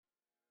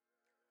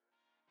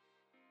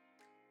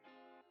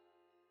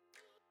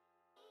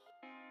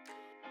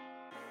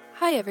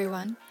Hi,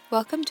 everyone.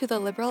 Welcome to the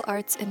Liberal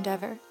Arts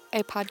Endeavor,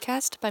 a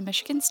podcast by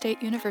Michigan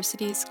State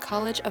University's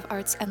College of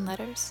Arts and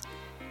Letters.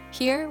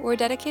 Here, we're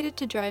dedicated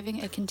to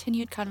driving a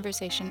continued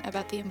conversation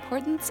about the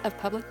importance of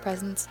public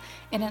presence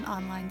in an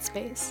online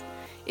space.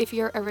 If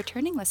you're a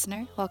returning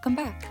listener, welcome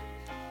back.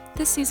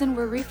 This season,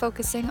 we're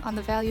refocusing on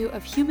the value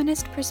of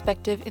humanist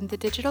perspective in the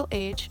digital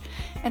age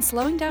and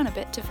slowing down a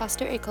bit to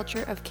foster a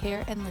culture of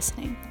care and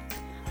listening.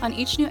 On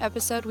each new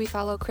episode, we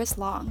follow Chris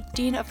Long,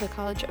 Dean of the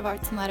College of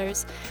Arts and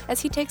Letters, as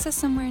he takes us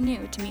somewhere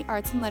new to meet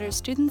Arts and Letters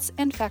students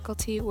and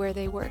faculty where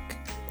they work.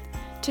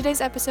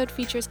 Today's episode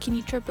features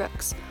Kenitra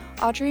Brooks,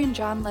 Audrey and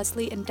John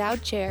Leslie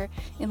Endowed Chair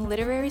in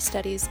Literary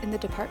Studies in the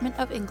Department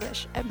of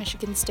English at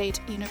Michigan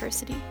State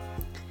University.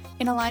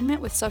 In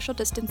alignment with social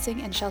distancing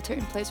and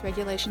shelter-in-place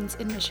regulations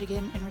in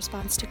Michigan in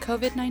response to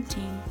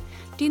COVID-19,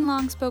 Dean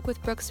Long spoke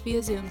with Brooks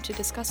via Zoom to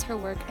discuss her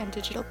work and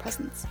digital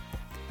presence.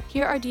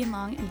 Here are Dean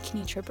Long and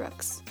Kenitra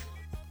Brooks.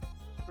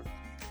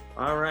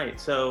 All right,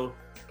 so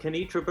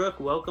Kenitra Brooks,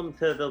 welcome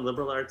to the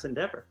Liberal Arts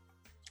Endeavor.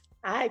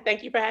 Hi,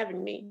 thank you for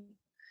having me.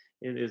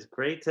 It is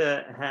great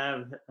to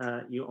have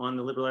you on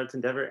the Liberal Arts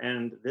Endeavor,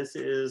 and this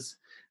is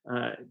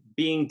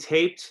being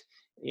taped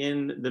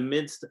in the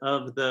midst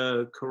of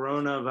the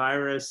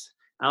coronavirus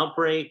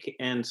outbreak,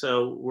 and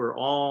so we're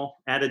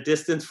all at a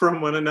distance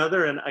from one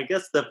another. And I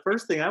guess the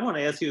first thing I want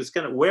to ask you is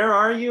kind of where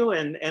are you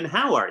and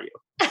how are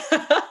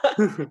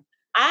you?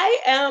 I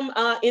am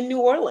in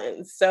New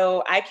Orleans.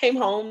 So I came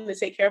home to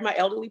take care of my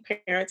elderly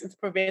parents and to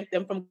prevent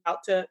them from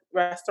out to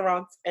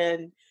restaurants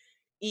and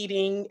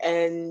eating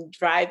and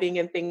driving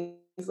and things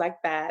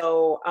like that.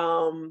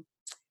 So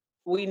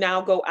we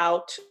now go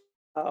out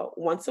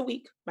once a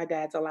week. My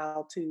dad's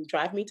allowed to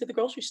drive me to the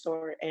grocery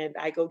store and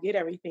I go get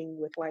everything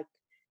with like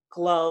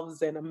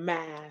gloves and a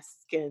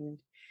mask and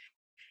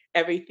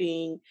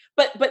everything.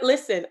 But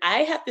listen,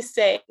 I have to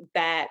say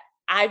that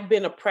I've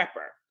been a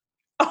prepper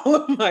all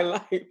of my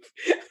life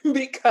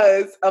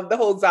because of the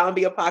whole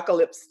zombie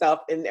apocalypse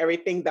stuff and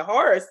everything, the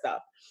horror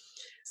stuff.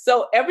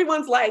 So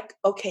everyone's like,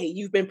 okay,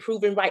 you've been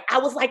proven right. I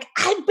was like,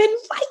 I've been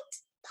right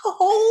the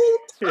whole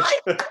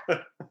time.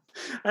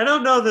 I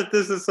don't know that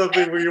this is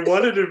something we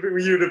wanted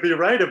you to be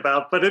right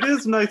about, but it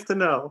is nice to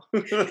know.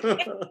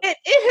 It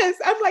is.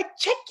 I'm like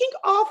checking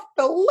off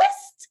the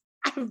list.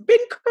 I've been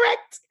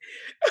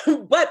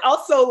correct. But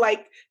also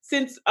like,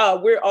 since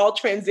we're all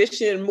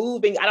transitioning,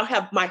 moving, I don't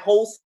have my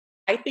whole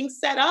things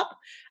set up,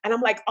 and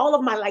I'm like all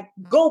of my like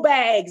go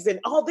bags and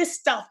all this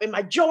stuff and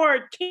my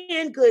jarred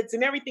canned goods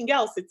and everything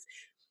else.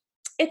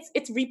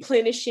 It's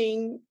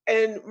replenishing,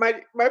 and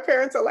my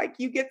parents are like,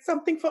 you get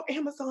something from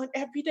Amazon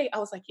every day. I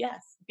was like,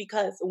 yes,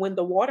 because when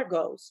the water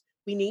goes,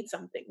 we need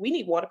something. We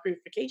need water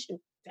purification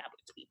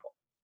tablets, people.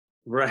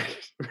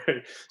 Right.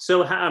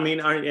 So,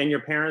 and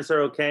your parents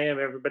are okay?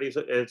 Everybody's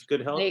it's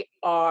good health? They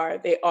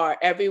are.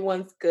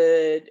 Everyone's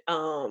good.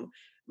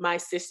 My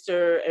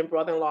sister and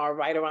brother-in-law are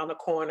right around the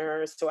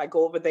corner. So I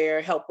go over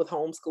there, help with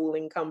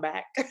homeschooling, come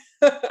back.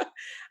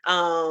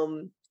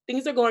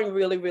 Things are going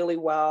really, really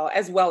well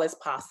as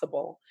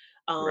possible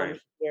Right.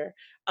 here.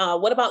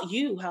 What about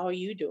you? How are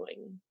you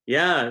doing?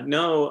 Yeah,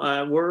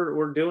 no,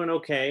 we're doing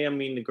okay. I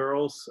mean, the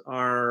girls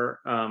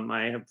are.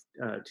 I have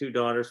two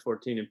daughters,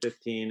 14 and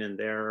 15, and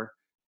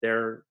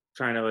they're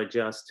trying to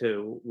adjust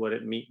to what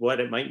it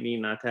might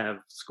mean not to have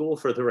school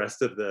for the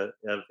rest of the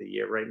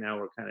year. Right now,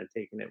 we're kind of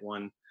taking it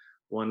one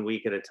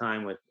week at a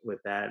time with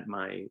that.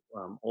 My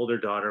older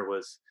daughter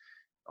was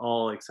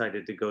all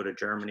excited to go to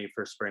Germany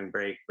for spring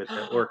break with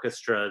the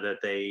orchestra that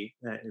they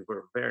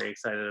were very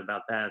excited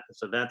about that.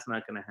 So that's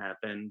not going to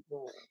happen.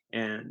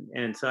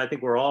 And so I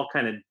think we're all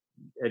kind of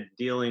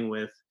dealing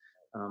with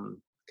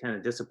kind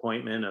of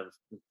disappointment of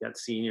we've got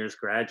seniors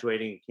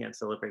graduating, you can't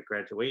celebrate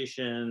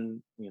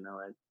graduation,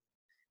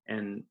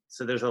 and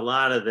so there's a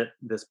lot of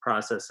this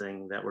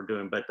processing that we're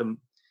doing. But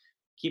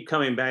keep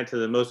coming back to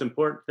the most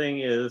important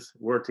thing is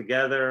we're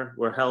together,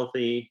 we're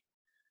healthy,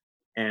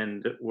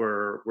 and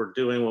we're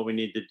doing what we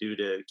need to do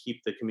to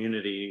keep the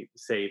community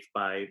safe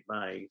by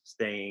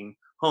staying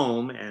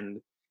home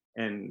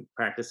and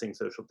practicing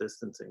social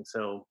distancing.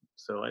 So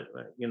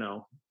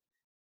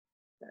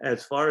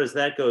as far as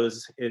that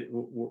goes,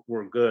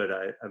 we're good.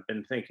 I've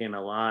been thinking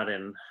a lot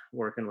and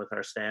working with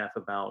our staff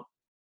about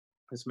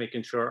just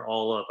making sure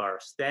all of our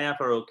staff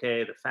are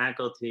okay, the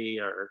faculty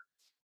are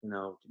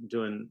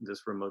doing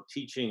this remote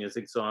teaching is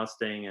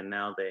exhausting, and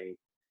now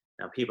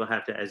people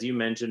have to, as you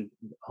mentioned,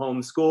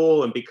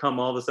 homeschool and become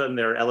all of a sudden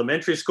they're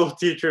elementary school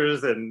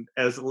teachers and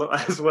as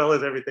well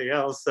as everything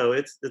else. So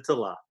it's a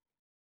lot.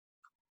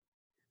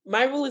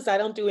 My rule is I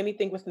don't do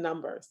anything with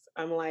numbers.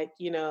 I'm like,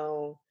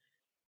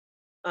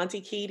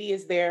 Auntie Katie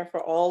is there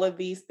for all of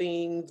these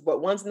things,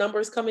 but once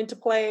numbers come into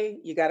play,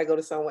 you got to go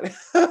to someone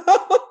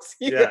else.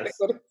 Got to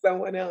go to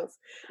someone else.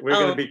 We're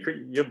going to be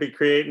you'll be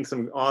creating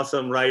some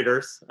awesome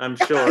writers, I'm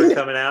sure,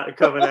 coming out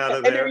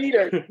of there. And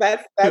readers.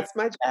 That's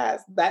my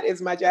jazz. That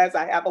is my jazz.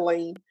 I have a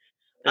lane.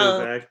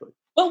 Exactly.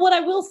 But what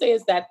I will say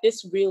is that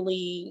this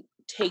really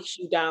takes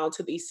you down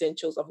to the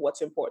essentials of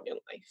what's important in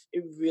life.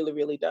 It really,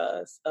 really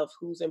does. Of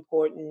who's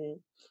important,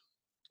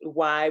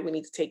 why we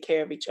need to take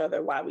care of each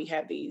other, why we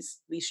have these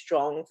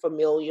strong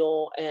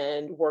familial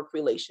and work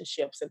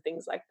relationships and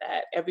things like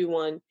that.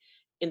 Everyone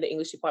in the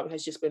English department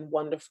has just been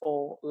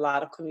wonderful. A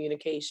lot of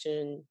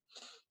communication.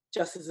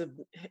 Justice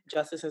have-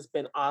 Justice has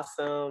been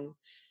awesome.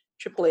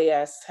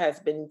 AAAS has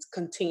been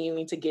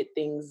continuing to get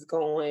things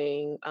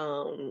going.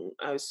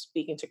 I was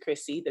speaking to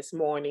Chrissy this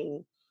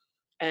morning,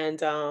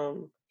 and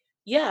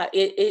yeah,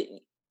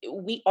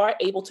 we are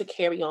able to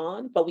carry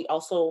on, but we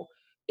also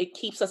it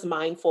keeps us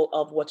mindful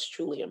of what's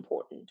truly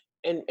important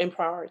and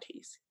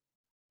priorities.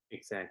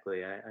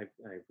 Exactly. I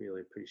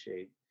really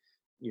appreciate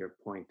your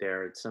point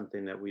there. It's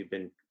something that we've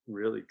been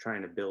really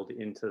trying to build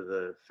into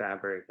the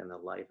fabric and the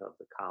life of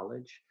the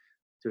college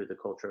through the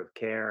culture of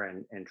care,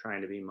 and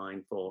trying to be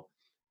mindful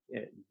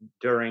eh,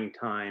 during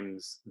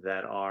times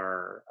that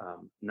are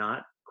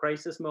not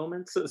crisis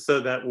moments, so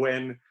that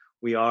when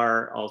we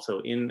are also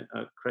in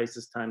a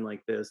crisis time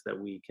like this, that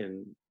we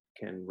can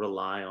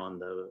rely on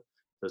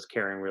those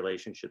caring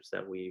relationships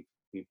that we've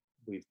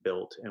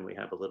built, and we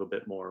have a little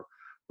bit more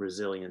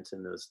resilience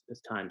in those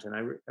times. And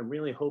I'm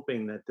really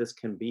hoping that this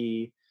can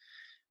be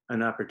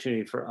an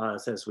opportunity for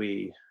us, as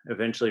we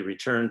eventually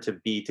return to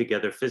be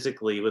together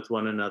physically with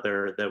one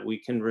another, that we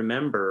can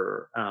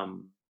remember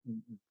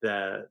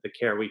the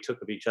care we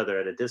took of each other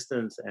at a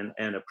distance,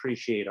 and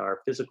appreciate our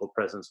physical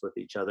presence with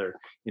each other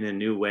in a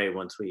new way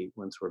once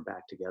we're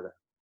back together.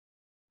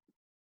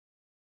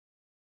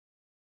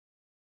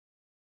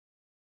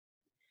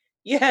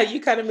 Yeah, you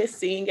kind of miss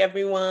seeing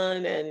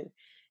everyone and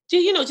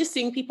just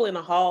seeing people in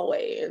the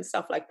hallway and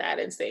stuff like that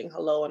and saying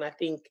hello. And I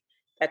think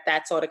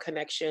that sort of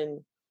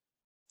connection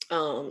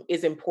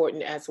is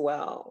important as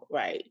well,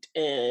 right?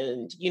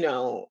 And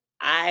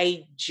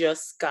I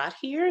just got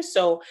here,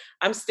 so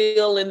I'm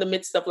still in the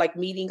midst of like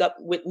meeting up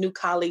with new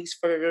colleagues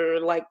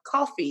for like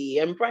coffee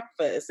and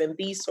breakfast and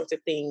these sorts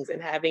of things,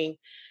 and having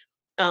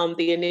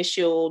the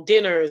initial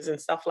dinners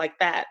and stuff like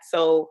that.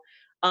 So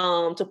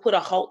to put a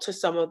halt to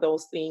some of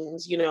those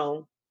things,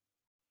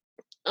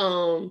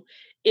 um,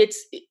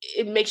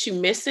 it makes you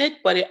miss it,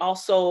 but it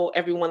also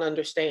everyone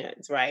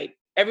understands, right?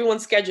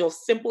 Everyone's schedule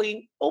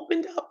simply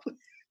opened up.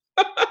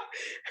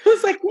 It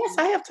was like, yes,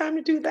 I have time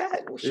to do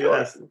that. Well, sure.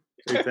 Yes,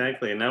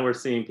 exactly. And now we're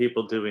seeing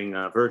people doing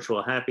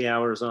virtual happy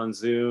hours on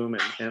Zoom,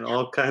 and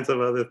all kinds of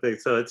other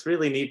things. So it's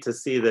really neat to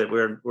see that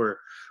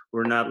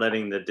we're not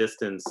letting the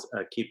distance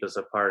keep us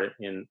apart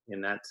in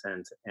that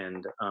sense.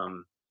 And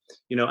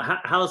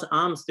how's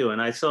Ams doing?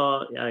 I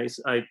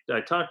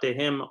talked to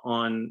him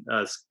on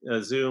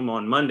Zoom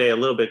on Monday a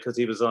little bit, because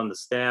he was on the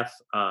staff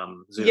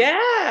Zoom.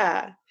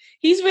 Yeah.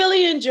 He's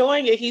really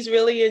enjoying it. He's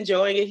really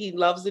enjoying it. He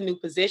loves the new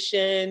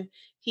position.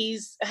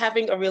 He's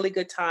having a really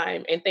good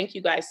time. And thank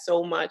you guys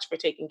so much for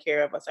taking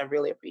care of us. I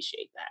really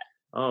appreciate that.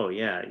 Oh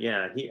yeah,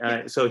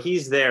 yeah. So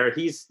he's there.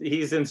 He's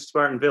in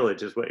Spartan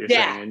Village, is what you're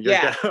Yeah, saying, and you're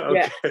yeah, down.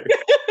 yeah. Okay.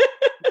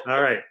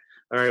 All right.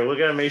 All right. We're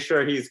gonna make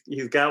sure he's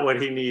got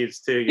what he needs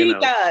to, He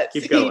does.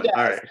 keep He going. All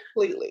does right.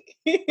 completely.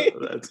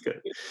 That's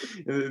good.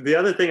 The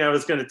other thing I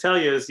was going to tell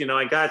you is,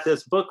 I got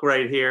this book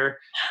right here,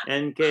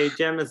 N.K.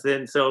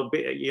 Jemisin. So,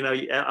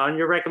 on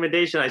your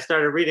recommendation, I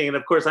started reading, and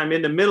of course, I'm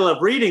in the middle of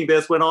reading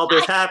this when all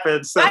this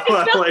happened. So I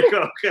I'm know. like,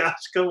 oh gosh,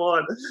 come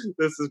on,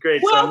 this is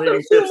great. So I'm Welcome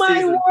reading to fifth my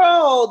season.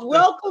 world.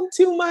 Welcome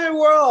to my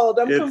world.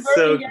 I'm It's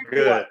so converting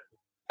everyone. good.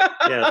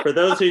 Yeah, for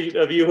those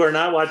of you who are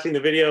not watching the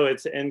video,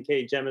 it's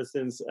N.K.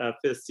 Jemisin's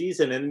fifth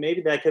season, and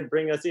maybe that could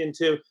bring us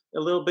into a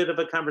little bit of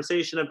a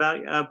conversation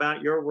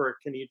about your work,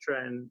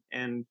 Kenitra,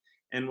 and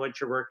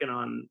what you're working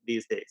on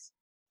these days.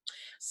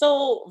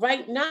 So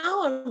right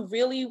now, I'm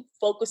really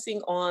focusing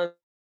on a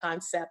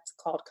concept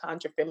called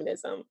contra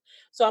feminism.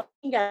 So I'm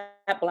looking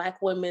at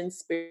Black women's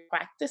spirit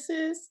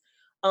practices,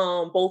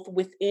 both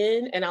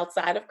within and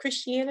outside of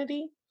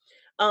Christianity,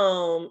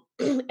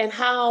 and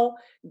how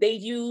they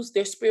use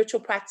their spiritual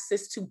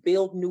practices to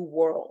build new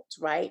worlds,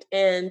 right?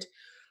 And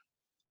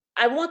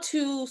I want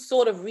to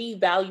sort of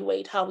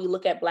reevaluate how we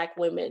look at Black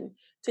women,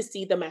 to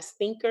see them as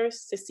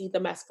thinkers, to see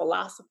them as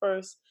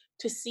philosophers,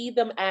 to see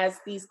them as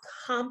these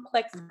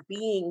complex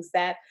beings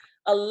that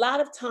a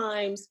lot of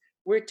times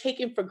we're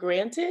taken for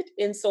granted,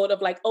 in sort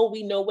of like, oh,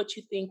 we know what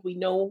you think, we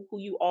know who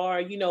you are,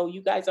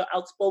 you guys are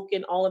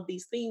outspoken, all of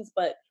these things.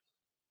 But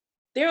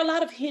there are a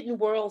lot of hidden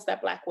worlds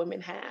that Black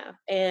women have,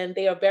 and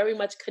they are very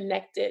much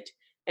connected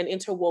and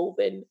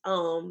interwoven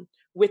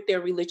with their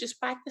religious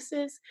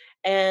practices.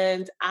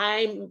 And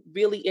I'm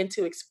really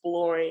into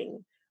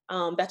exploring.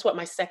 That's what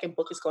my second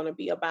book is going to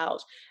be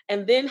about.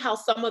 And then how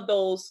some of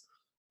those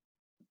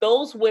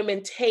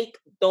women take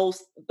the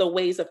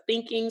ways of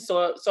thinking,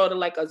 so sort of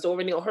like a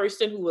Zora Neale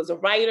Hurston, who was a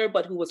writer,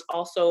 but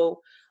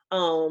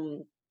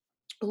um,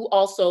 who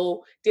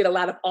also did a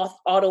lot of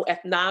auto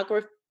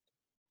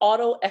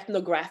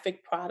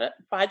ethnographic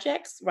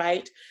projects,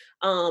 right?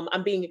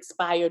 I'm being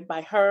inspired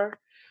by her.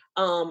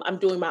 I'm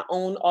doing my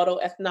own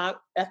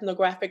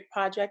ethnographic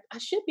project. I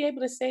should be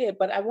able to say it,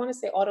 but I want to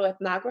say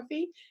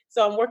autoethnography.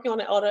 So I'm working on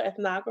the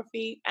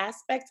autoethnography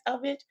aspect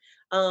of it,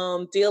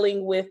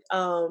 dealing with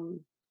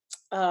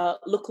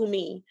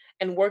Lukumi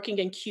and working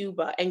in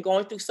Cuba and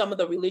going through some of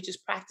the religious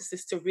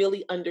practices to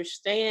really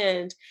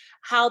understand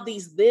how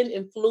these then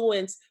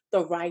influence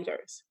the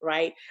writers,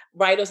 right?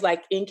 Writers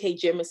like N.K.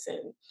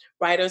 Jemisin,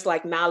 writers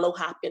like Nalo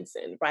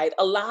Hopkinson, right?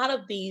 A lot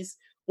of these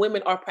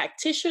women are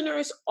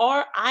practitioners,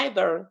 or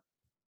either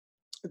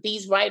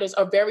these writers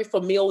are very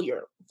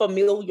familiar.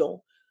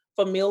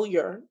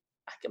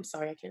 I'm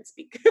sorry, I can't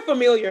speak.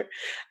 Familiar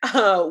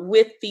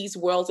with these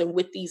worlds and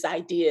with these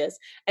ideas,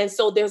 and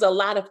so there's a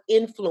lot of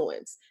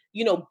influence.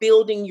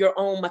 Building your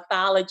own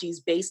mythologies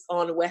based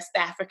on West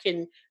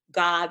African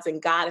gods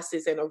and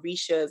goddesses and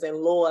orishas and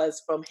loas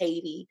from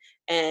Haiti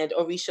and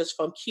orishas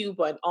from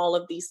Cuba and all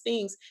of these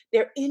things.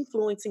 They're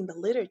influencing the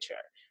literature,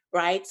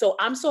 right? So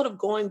I'm sort of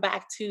going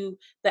back to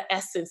the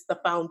essence, the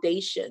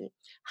foundation,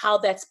 how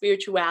that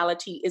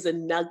spirituality is a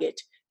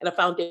nugget and a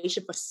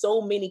foundation for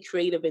so many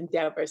creative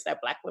endeavors that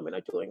Black women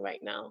are doing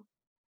right now.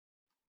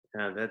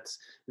 That's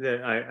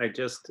that. I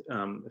just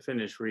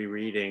finished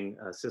rereading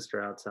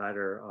Sister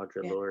Outsider,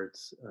 Audre Yeah.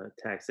 Lorde's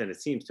text, and it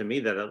seems to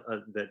me that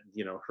that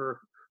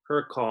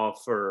her call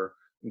for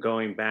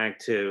going back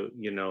to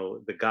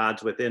the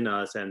gods within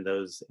us and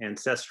those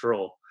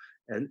ancestral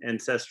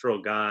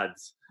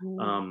gods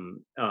Mm.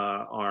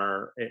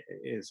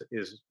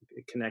 is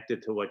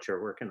connected to what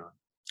you're working on.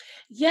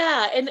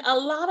 Yeah, and a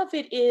lot of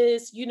it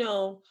is,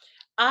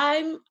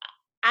 I'm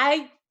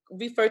I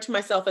refer to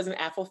myself as an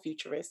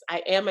Afrofuturist. I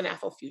am an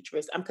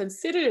Afrofuturist. I'm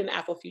considered an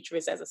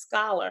Afrofuturist as a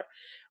scholar,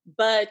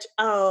 but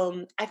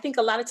I think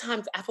a lot of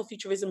times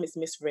Afrofuturism is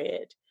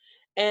misread,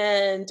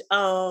 and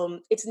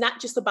it's not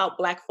just about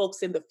Black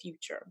folks in the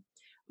future.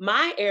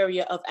 My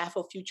area of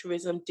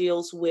Afrofuturism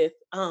deals with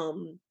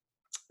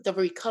the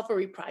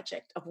recovery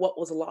project of what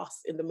was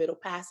lost in the Middle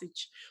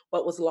Passage,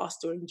 what was lost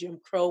during Jim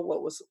Crow,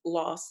 what was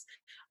lost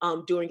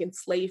during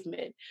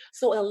enslavement.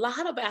 So a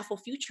lot of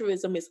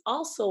Afrofuturism is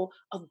also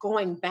of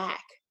going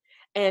back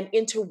and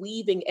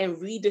interweaving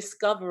and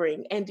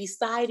rediscovering and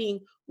deciding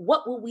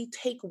what will we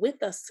take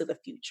with us to the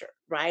future,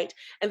 right?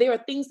 And there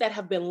are things that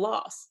have been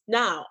lost.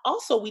 Now,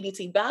 also we need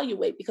to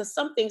evaluate, because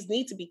some things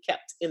need to be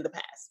kept in the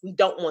past. We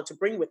don't want to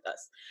bring with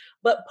us.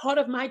 But part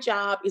of my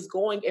job is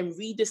going and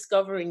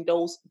rediscovering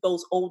those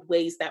old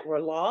ways that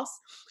were lost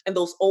and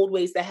those old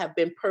ways that have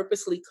been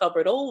purposely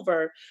covered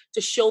over,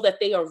 to show that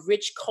they are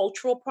rich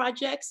cultural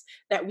projects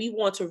that we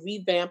want to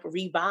revamp,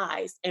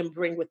 revise, and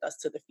bring with us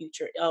to the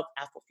future of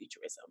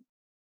Afrofuturism.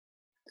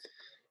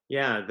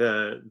 Yeah,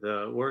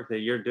 the work that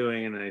you're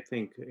doing, and I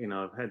think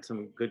I've had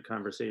some good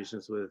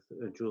conversations with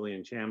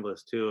Julian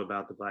Chambliss too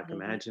about the Black Mhm.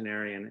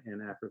 imaginary and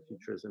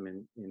Afrofuturism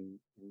in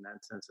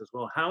that sense as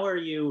well. How are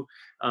you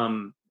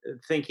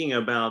thinking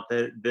about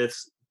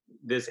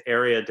this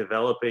area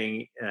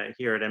developing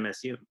here at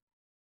MSU?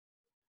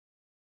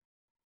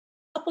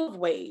 Couple of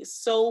ways.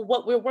 So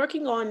what we're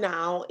working on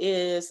now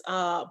is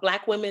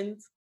Black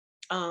Women's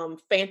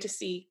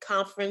Fantasy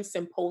Conference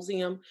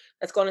Symposium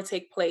that's going to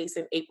take place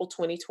in April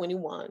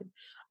 2021.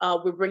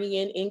 We're bringing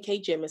in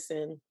N.K.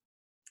 Jemisin.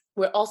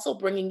 We're also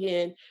bringing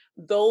in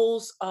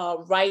those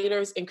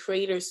writers and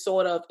creators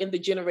sort of in the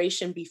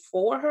generation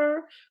before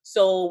her.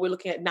 So we're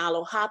looking at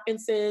Nalo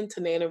Hopkinson,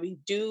 Tananarive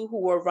Due,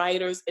 who were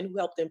writers and who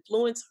helped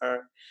influence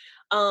her,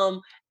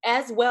 um,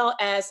 as well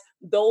as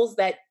those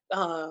that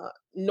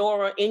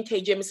Nora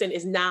N.K. Jemisin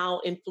is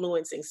now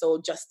influencing.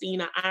 So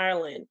Justina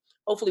Ireland.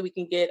 Hopefully we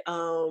can get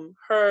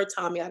her,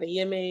 Tommy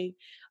Adeyemi,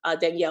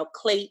 Danielle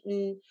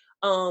Clayton.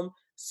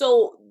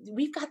 So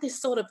we've got this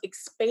sort of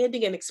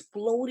expanding and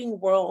exploding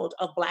world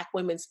of Black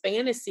women's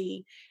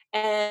fantasy,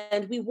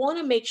 and we want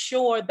to make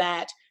sure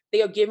that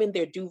they are given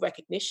their due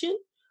recognition.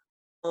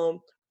 Um,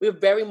 we're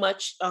very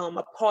much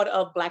a part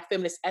of Black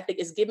feminist ethic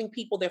is giving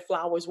people their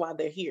flowers while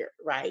they're here,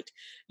 right?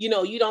 You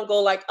don't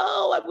go like,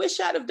 oh, I wish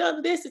I'd have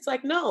done this. It's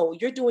like, no,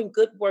 you're doing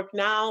good work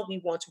now. We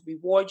want to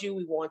reward you.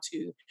 We want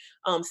to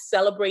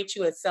celebrate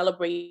you and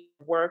celebrate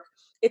work.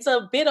 It's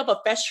a bit of a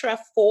feshtref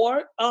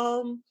for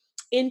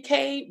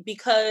NK,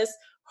 because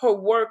her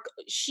work,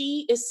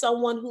 she is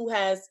someone who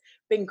has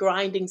been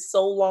grinding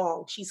so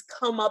long. She's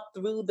come up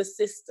through the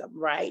system,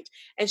 right?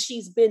 And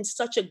she's been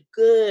such a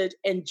good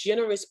and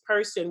generous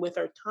person with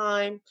her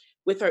time,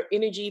 with her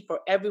energy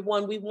for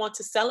everyone. We want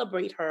to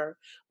celebrate her,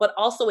 but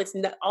also it's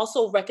not,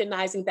 also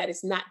recognizing that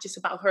it's not just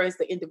about her as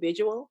the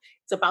individual,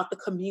 it's about the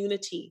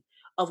community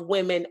of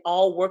women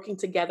all working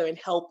together and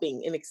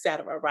helping and et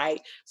cetera, right?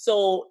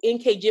 So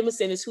N.K.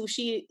 Jemisin is who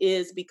she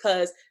is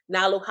because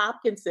Nalo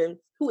Hopkinson,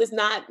 who is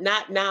not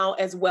now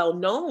as well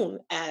known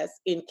as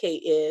N.K.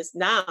 is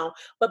now,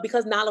 but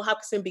because Nalo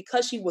Hopkinson,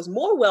 because she was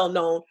more well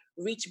known,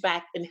 reached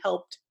back and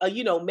helped,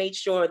 made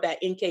sure that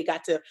N.K.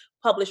 got to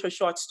publish her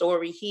short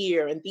story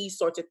here and these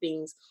sorts of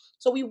things.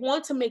 So we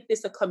want to make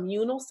this a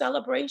communal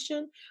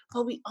celebration,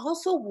 but we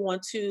also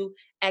want to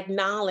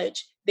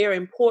acknowledge their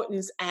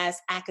importance as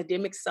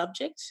academic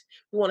subjects.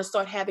 We want to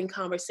start having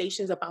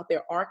conversations about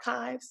their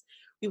archives.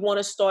 We want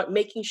to start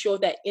making sure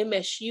that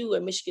MSU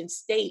and Michigan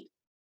State,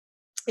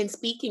 and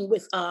speaking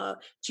with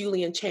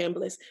Julian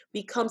Chambliss,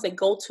 becomes a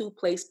go-to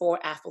place for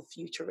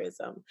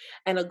Afrofuturism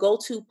and a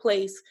go-to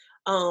place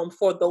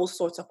for those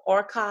sorts of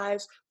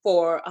archives,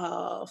 for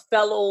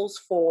fellows,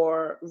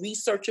 for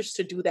researchers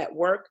to do that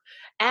work,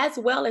 as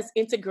well as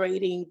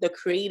integrating the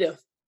creative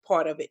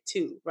part of it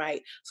too,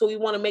 right? So we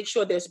want to make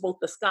sure there's both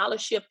the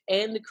scholarship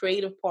and the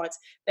creative parts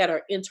that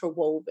are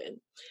interwoven.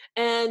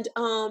 And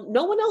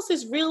no one else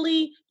is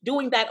really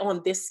doing that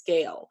on this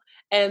scale.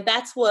 And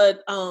that's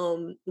what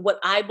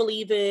I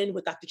believe in,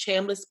 what Dr.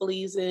 Chambliss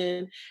believes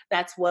in.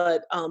 That's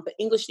what the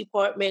English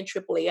department,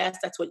 AAAS,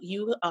 that's what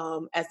you,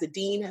 as the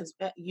dean,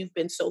 you've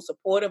been so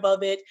supportive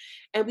of it.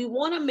 And we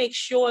want to make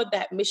sure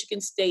that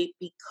Michigan State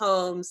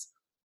becomes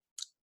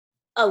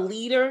a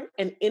leader,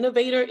 an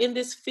innovator in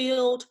this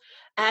field,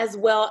 as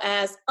well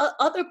as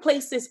other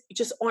places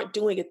just aren't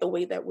doing it the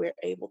way that we're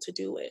able to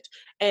do it.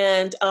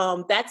 And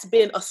that's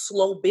been a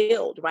slow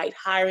build, right?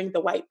 Hiring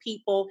the right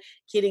people,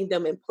 getting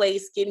them in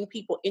place, getting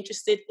people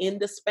interested in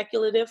the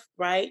speculative,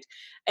 right?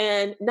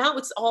 And now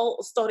it's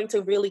all starting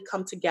to really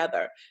come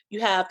together.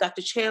 You have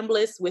Dr.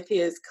 Chambliss with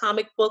his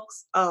comic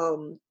books,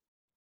 and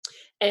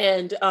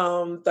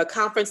the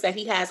conference that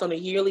he has on a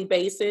yearly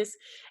basis.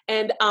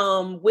 And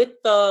with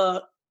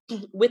the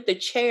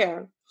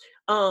chair,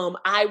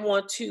 I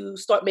want to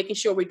start making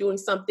sure we're doing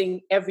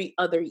something every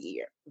other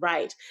year,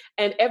 right?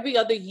 And every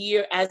other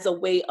year as a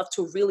way of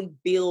to really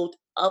build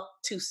up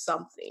to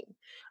something.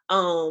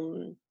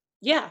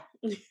 Yeah.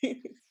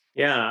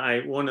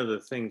 Yeah, one of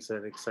the things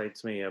that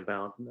excites me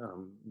about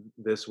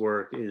this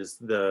work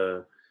is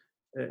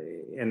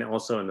and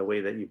also in the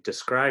way that you've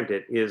described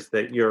it, is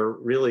that you're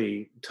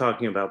really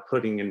talking about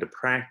putting into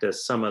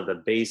practice some of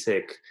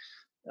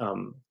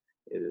um,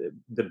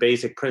 the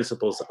basic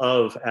principles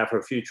of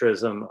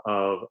Afrofuturism,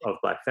 of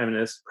Black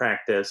feminist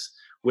practice,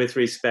 with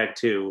respect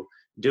to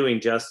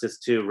doing justice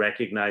to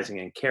recognizing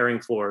and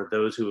caring for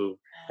those who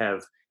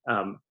have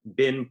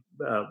been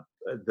the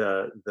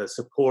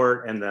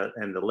support and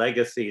the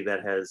legacy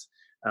that has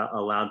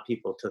allowed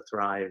people to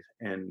thrive,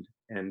 and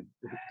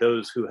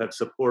those who have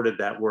supported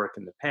that work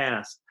in the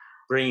past,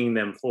 bringing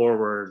them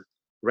forward,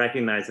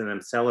 recognizing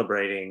them,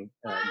 celebrating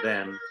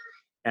them,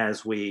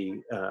 as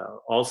we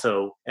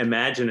also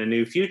imagine a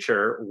new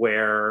future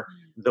where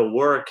the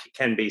work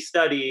can be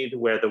studied,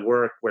 where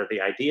the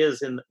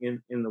ideas in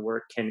the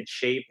work can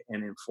shape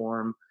and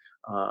inform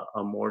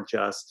a more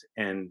just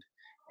and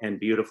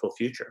beautiful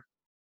future.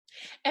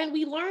 And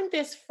we learned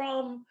this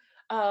from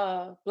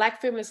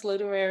Black feminist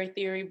literary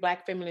theory,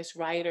 Black feminist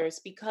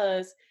writers,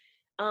 because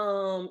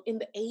in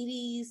the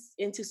 80s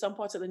into some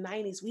parts of the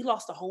 90s, we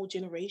lost a whole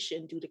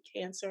generation due to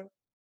cancer,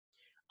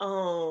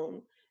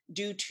 um,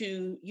 due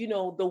to,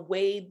 the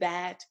way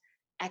that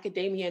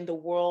academia and the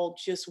world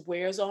just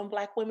wears on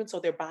Black women, so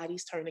their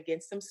bodies turn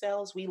against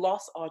themselves. We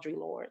lost Audre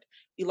Lorde.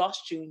 We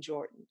lost June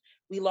Jordan.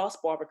 We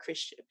lost Barbara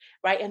Christian,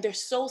 right? And they're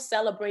so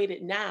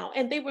celebrated now.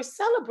 And they were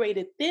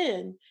celebrated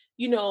then,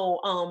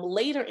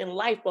 later in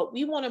life, but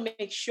we want to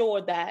make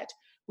sure that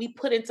we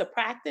put into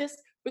practice,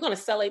 we're going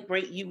to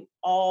celebrate you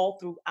all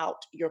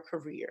throughout your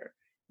career.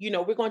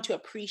 We're going to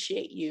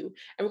appreciate you,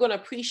 and we're going to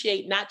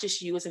appreciate not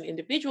just you as an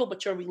individual,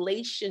 but your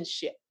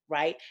relationship,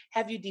 right?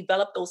 Have you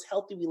developed those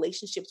healthy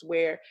relationships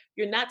where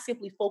you're not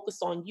simply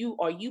focused on you?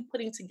 Are you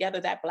putting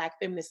together that Black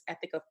feminist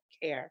ethic of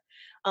care?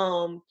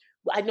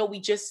 I know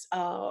we just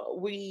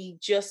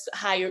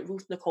hired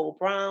Ruth Nicole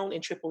Brown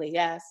in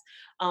AAAS.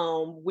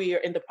 We're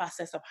in the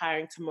process of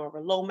hiring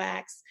Tamara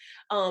Lomax.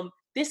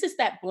 This is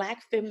that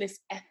Black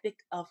feminist ethic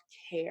of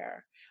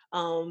care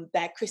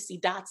that Christy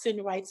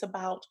Dotson writes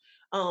about.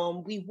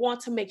 We want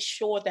to make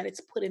sure that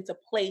it's put into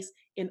place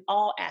in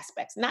all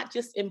aspects, not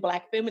just in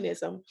Black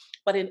feminism,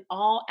 but in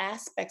all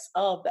aspects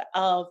of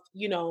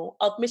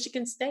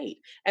Michigan State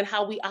and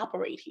how we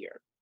operate here.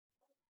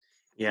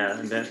 Yeah,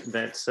 and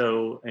that's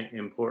so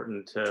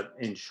important to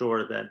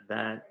ensure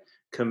that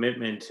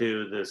commitment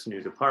to this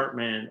new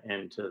department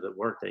and to the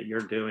work that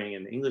you're doing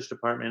in the English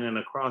department and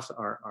across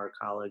our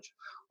college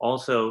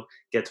also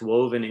gets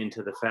woven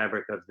into the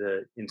fabric of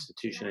the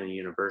institution and the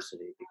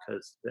university,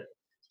 because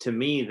to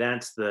me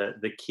that's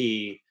the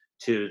key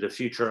to the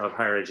future of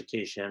higher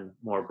education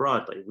more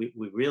broadly.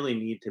 We really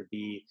need to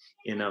be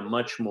in a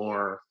much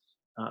more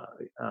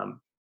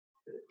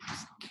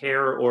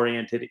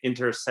care-oriented,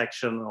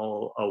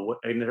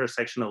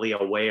 intersectionally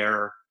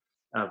aware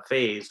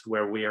phase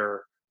where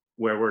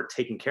we're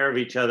taking care of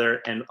each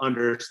other and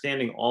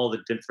understanding all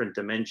the different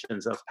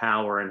dimensions of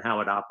power and how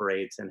it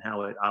operates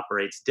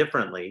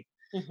differently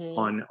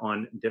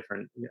on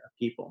different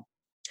people.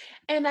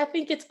 And I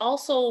think it's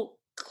also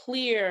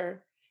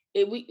clear,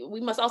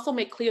 we must also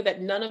make clear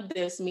that none of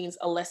this means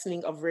a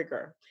lessening of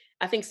rigor.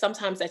 I think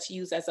sometimes that's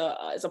used as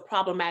a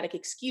problematic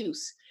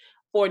excuse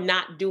for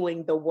not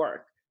doing the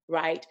work,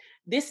 right?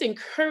 This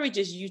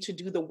encourages you to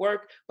do the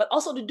work, but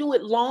also to do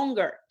it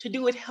longer, to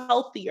do it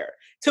healthier,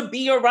 to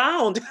be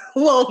around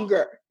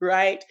longer,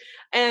 right?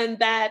 And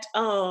that,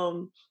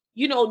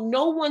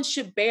 no one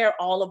should bear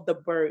all of the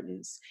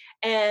burdens.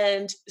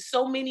 And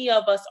so many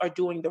of us are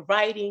doing the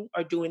writing,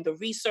 are doing the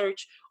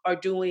research, are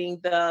doing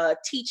the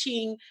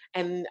teaching,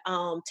 and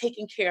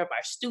taking care of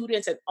our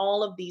students and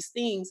all of these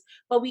things.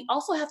 But we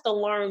also have to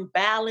learn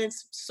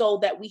balance so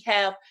that we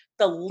have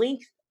the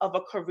length of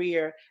a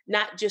career,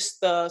 not just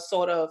the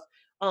sort of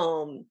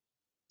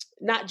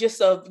not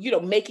just of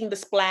making the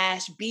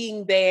splash,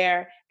 being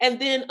there, and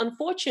then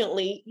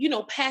unfortunately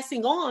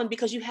passing on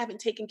because you haven't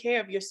taken care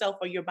of yourself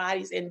or your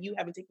bodies, and you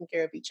haven't taken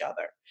care of each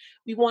other.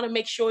 We want to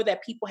make sure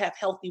that people have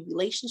healthy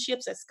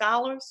relationships as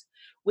scholars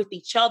with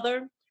each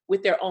other,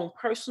 with their own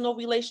personal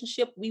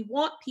relationship. We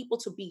want people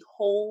to be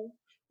whole,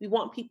 we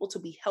want people to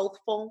be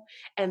healthful,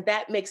 and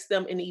that makes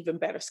them an even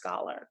better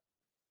scholar.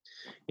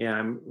 Yeah,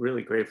 I'm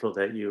really grateful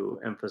that you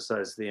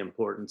emphasize the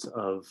importance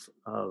of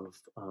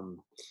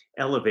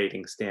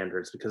elevating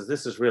standards, because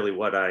this is really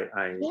what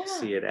I Yeah.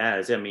 see it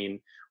as. I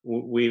mean,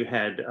 we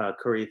had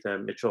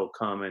Caritha Mitchell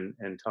come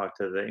and talk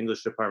to the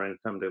English department,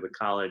 come to the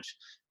college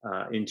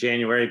in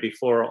January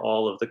before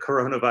all of the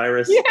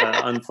coronavirus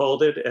Yeah.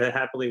 unfolded.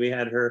 Happily, we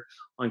had her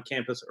on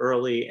campus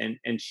early,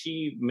 and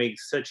she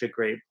makes such a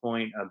great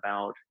point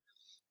about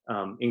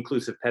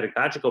inclusive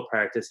pedagogical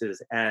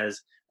practices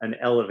as an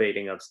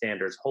elevating of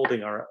standards,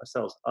 holding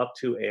ourselves up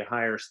to a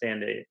higher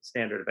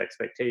standard of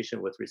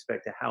expectation with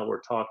respect to how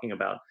we're talking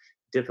about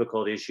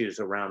difficult issues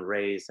around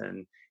race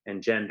and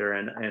gender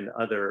and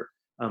other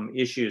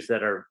issues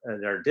that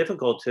are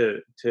difficult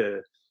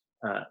to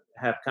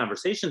have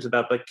conversations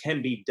about, but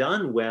can be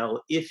done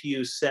well if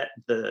you set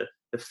the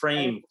Right.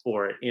 frame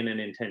for it in an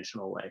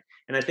intentional way.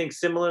 And I think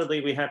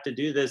similarly, we have to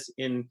do this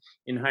in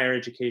higher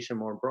education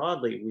more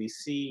broadly. We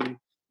see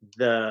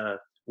the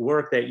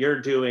work that you're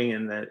doing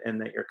and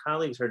that your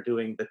colleagues are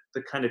doing,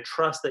 the kind of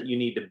trust that you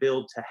need to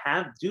build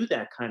to do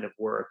that kind of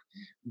work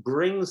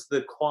brings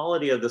the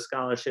quality of the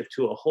scholarship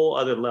to a whole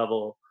other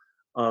level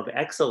of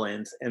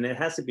excellence, and it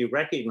has to be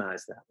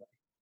recognized that way.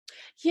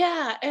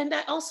 Yeah, and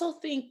I also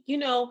think,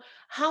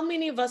 how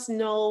many of us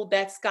know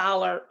that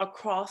scholar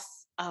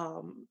across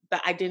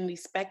the identity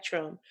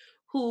spectrum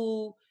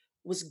who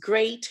was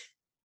great,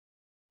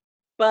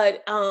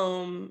 but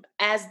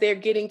as they're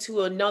getting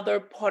to another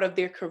part of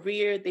their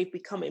career, they've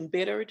become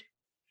embittered.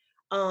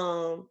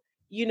 Um,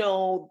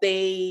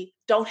 they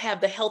don't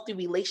have the healthy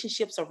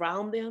relationships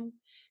around them.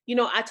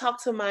 I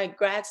talk to my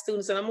grad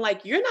students and I'm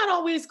like, you're not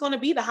always going to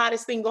be the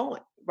hottest thing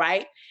going,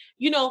 right?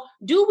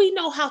 Do we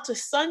know how to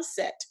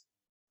sunset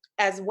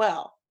as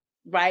well,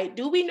 right?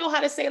 Do we know how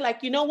to say,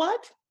 like, you know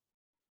what?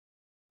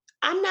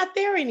 I'm not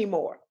there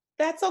anymore.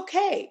 That's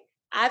okay.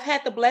 I've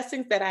had the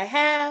blessings that I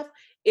have.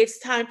 It's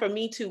time for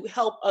me to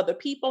help other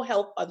people,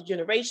 help other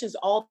generations,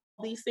 all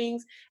these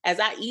things as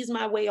I ease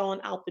my way on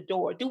out the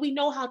door. Do we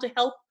know how to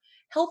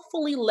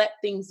helpfully let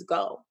things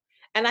go?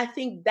 And I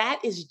think that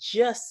is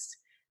just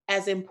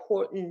as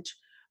important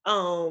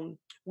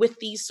with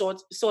these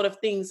sort of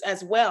things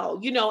as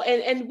well.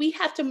 And we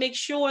have to make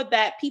sure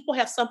that people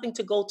have something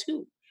to go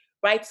to,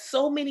 right?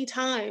 So many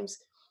times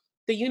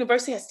the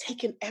university has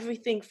taken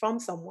everything from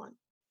someone,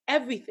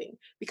 everything,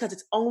 because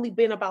it's only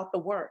been about the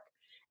work.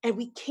 And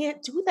we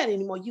can't do that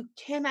anymore. You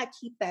cannot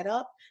keep that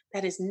up.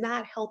 That is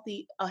not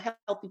healthy, a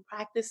healthy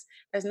practice.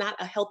 That's not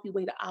a healthy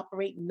way to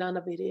operate. None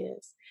of it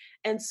is.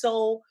 And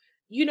so,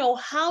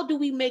 how do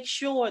we make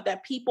sure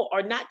that people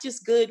are not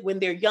just good when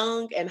they're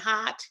young and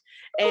hot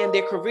and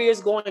their career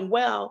is going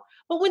well,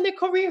 but when their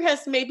career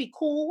has maybe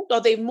cooled or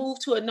they've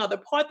moved to another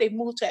part, they've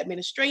moved to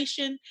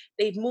administration,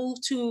 they've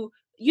moved to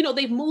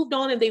they've moved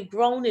on and they've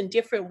grown in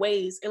different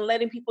ways, and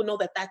letting people know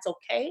that that's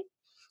okay,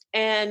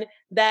 and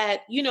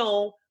that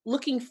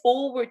looking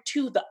forward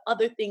to the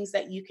other things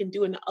that you can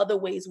do and the other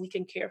ways we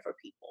can care for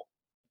people.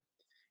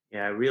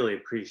 Yeah, I really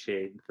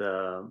appreciate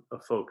the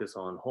focus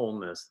on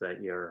wholeness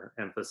that you're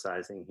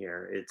emphasizing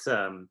here. It's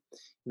a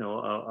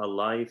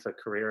life, a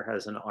career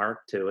has an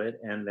arc to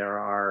it, and there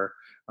are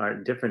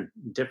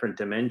different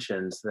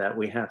dimensions that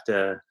we have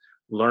to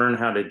learn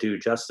how to do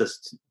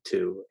justice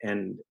to,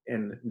 and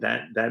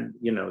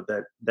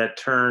that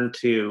turn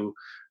to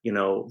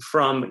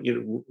from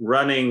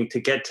running to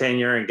get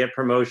tenure and get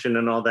promotion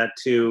and all that,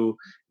 to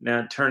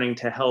now turning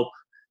to help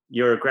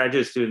your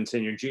graduate students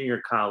and your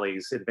junior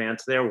colleagues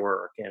advance their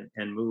work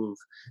and move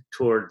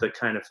toward the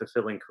kind of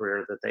fulfilling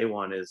career that they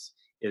want is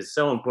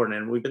so important.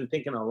 And we've been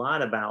thinking a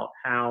lot about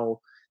how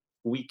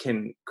we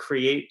can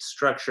create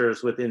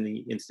structures within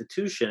the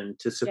institution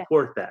to Yeah.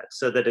 support that,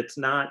 so that it's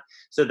not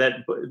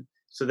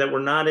so that we're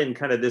not in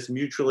kind of this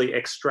mutually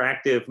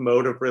extractive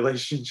mode of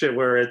relationship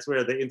where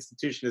the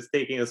institution is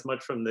taking as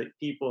much from the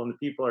people and the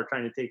people are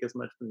trying to take as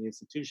much from the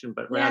institution,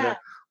 but Yeah. rather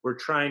we're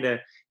trying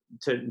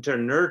to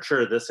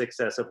nurture the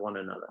success of one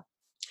another.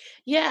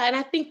 Yeah, and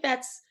I think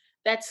that's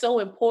so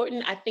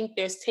important. I think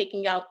there's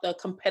taking out the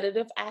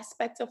competitive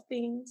aspect of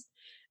things.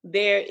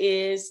 There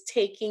is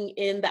taking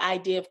in the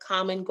idea of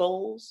common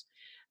goals.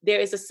 There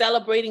is a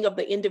celebrating of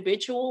the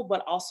individual,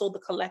 but also the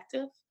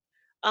collective.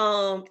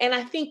 And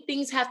I think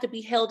things have to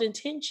be held in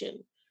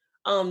tension.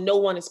 No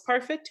one is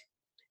perfect.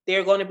 There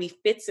are going to be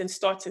fits and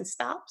starts and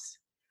stops.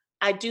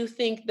 I do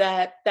think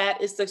that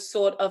that is the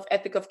sort of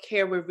ethic of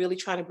care we're really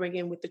trying to bring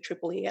in with the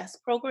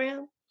AAAS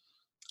program,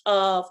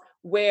 of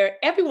where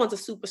everyone's a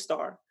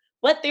superstar,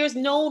 but there's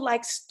no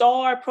like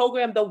star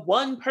program, the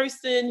one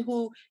person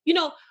who,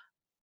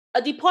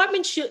 a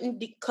department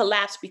shouldn't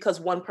collapse because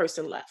one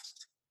person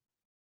left.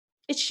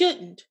 It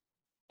shouldn't.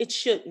 It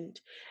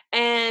shouldn't.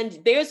 And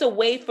there's a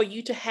way for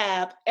you to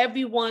have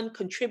everyone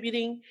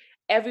contributing,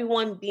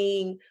 everyone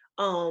being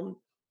um,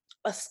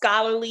 a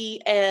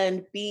scholarly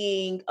and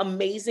being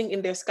amazing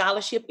in their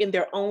scholarship in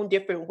their own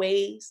different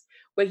ways,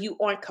 where you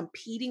aren't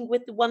competing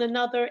with one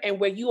another and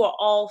where you are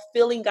all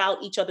filling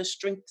out each other's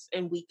strengths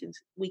and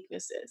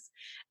weaknesses.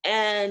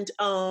 And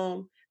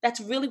that's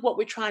really what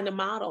we're trying to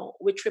model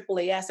with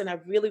AAAS. And I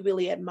really,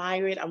 really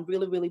admire it. I'm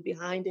really, really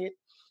behind it.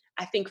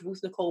 I think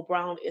Ruth Nicole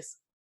Brown is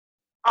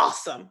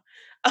awesome.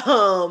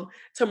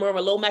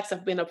 Tamara Lomax,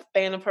 I've been a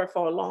fan of her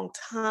for a long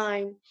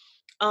time.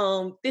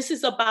 This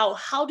is about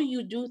how do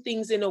you do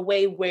things in a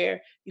way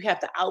where you have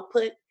the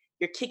output,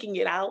 you're kicking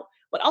it out,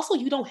 but also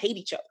you don't hate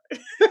each other.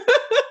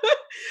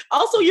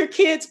 Also, your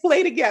kids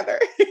play together.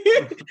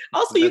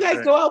 Also, you That's guys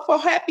right. go out for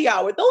happy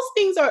hour. Those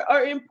things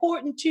are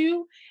important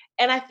too.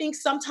 And I think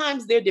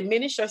sometimes they're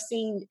diminished or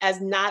seen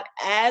as not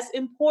as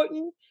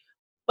important,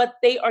 but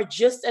they are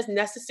just as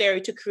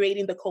necessary to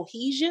creating the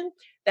cohesion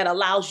that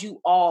allows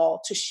you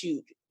all to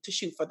shoot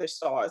for the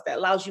stars, that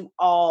allows you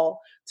all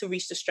to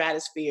reach the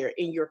stratosphere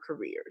in your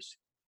careers.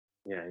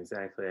 Yeah,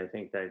 exactly. I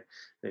think that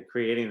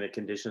creating the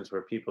conditions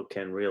where people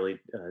can really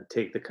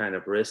take the kind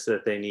of risks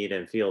that they need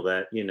and feel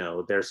that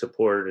they're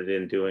supported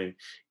in doing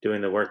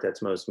the work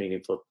that's most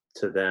meaningful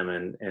to them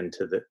and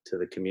to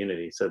the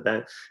community. So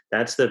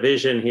that's the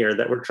vision here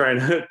that we're trying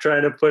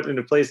to put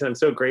into place. And I'm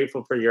so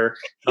grateful for your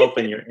help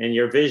and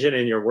your vision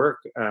and your work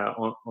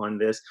on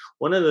this.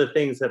 One of the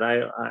things that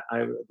I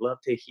would love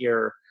to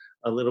hear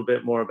a little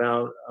bit more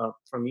about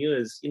from you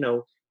is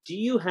do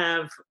you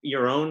have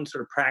your own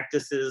sort of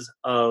practices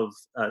of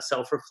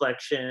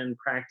self-reflection,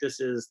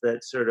 practices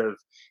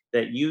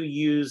that you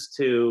use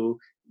to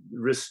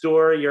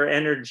restore your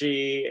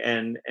energy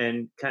and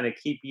kind of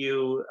keep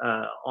you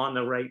on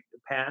the right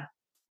path?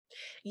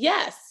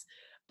 Yes,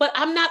 but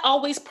I'm not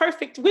always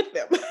perfect with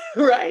them,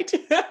 right?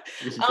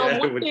 Yeah,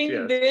 One thing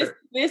yeah,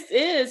 this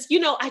is,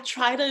 I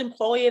try to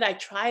employ it. I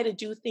try to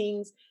do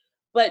things,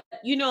 but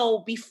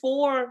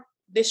before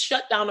this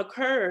shutdown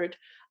occurred,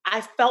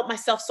 I felt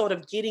myself sort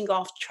of getting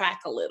off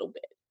track a little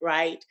bit,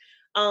 right?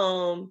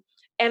 Um,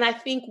 and I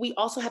think we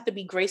also have to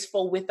be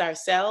graceful with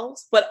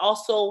ourselves, but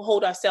also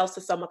hold ourselves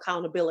to some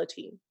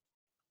accountability.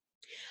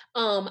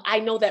 I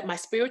know that my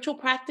spiritual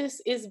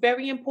practice is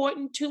very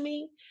important to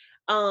me.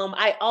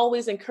 I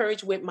always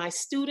encourage with my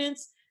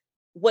students,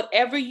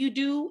 whatever you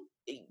do,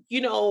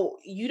 you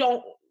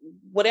don't,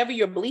 whatever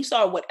your beliefs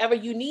are, whatever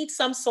you need,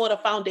 some sort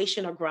of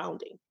foundation or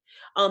grounding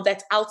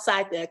that's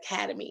outside the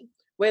academy,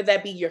 whether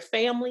that be your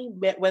family,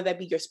 whether that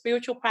be your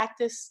spiritual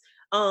practice.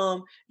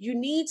 You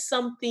need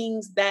some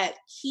things that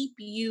keep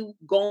you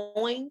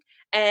going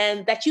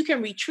and that you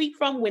can retreat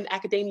from when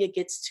academia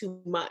gets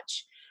too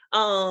much.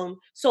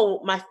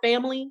 So my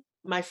family,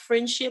 my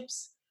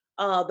friendships,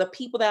 the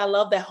people that I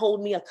love that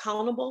hold me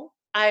accountable.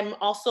 I'm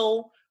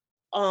also,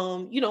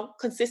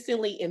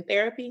 consistently in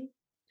therapy.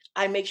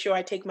 I make sure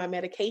I take my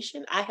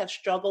medication. I have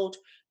struggled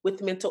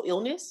with mental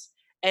illness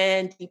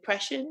and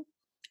depression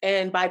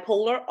and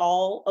bipolar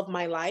all of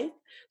my life.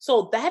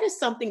 So that is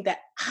something that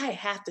I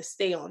have to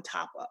stay on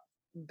top of,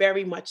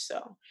 very much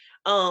so.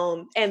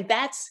 And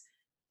that's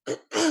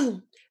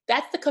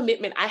that's the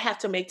commitment I have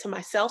to make to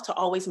myself to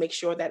always make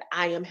sure that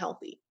I am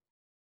healthy,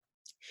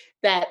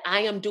 that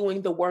I am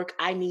doing the work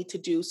I need to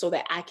do so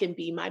that I can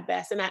be my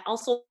best. And I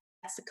also,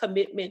 that's a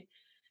commitment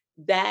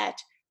that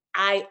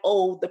I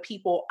owe the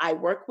people I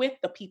work with,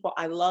 the people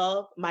I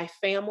love, my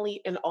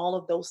family, and all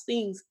of those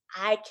things.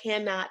 I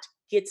cannot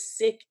get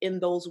sick in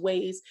those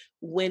ways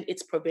when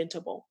it's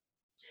preventable.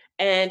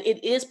 And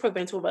it is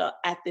preventable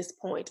at this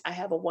point. I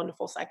have a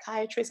wonderful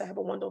psychiatrist. I have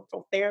a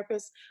wonderful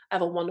therapist. I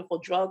have a wonderful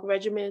drug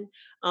regimen.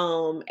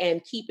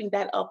 And keeping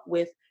that up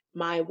with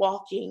my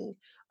walking,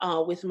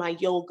 with my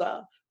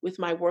yoga, with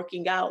my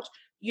working out,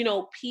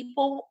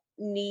 people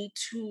need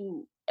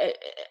to,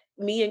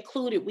 me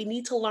included, we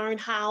need to learn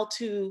how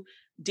to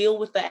deal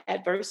with the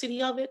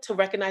adversity of it, to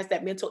recognize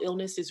that mental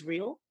illness is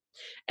real,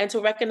 and to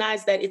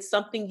recognize that it's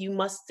something you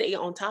must stay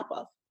on top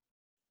of.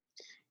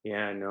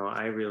 Yeah, no,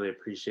 I really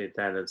appreciate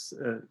that. It's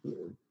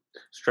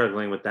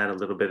struggling with that a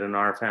little bit in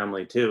our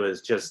family too. Is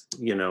just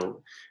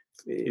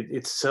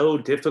it's so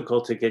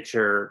difficult to get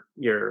your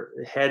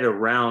head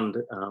around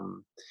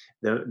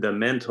the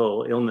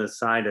mental illness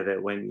side of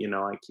it. When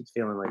I keep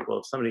feeling like, well,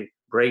 if somebody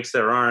breaks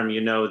their arm,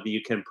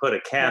 you can put a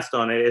Right. cast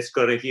on it. It's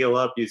going to heal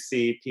up. You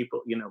see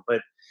people,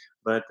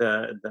 but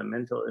the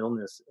mental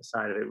illness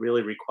side of it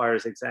really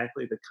requires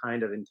exactly the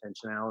kind of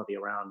intentionality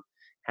around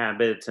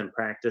habits and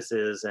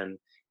practices and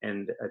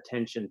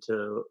attention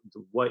to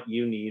what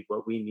you need,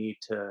 what we need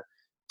to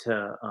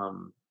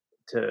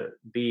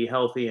be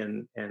healthy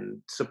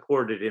and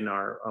supported in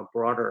our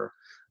broader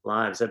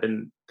lives. I've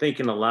been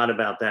thinking a lot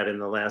about that in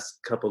the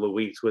last couple of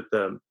weeks with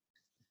the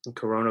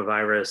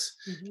coronavirus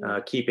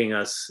Mhm. keeping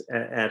us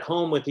at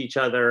home with each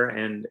other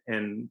and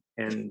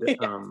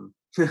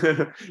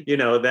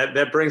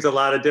that brings a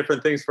lot of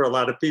different things for a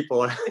lot of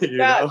people. It you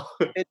does. know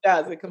It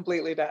does. It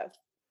completely does.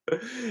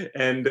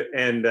 and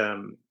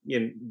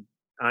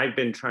I've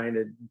been trying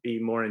to be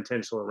more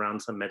intentional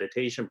around some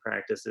meditation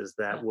practices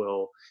that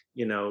will,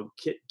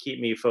 keep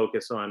me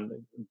focused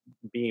on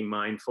being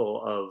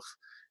mindful of,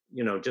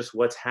 just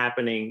what's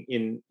happening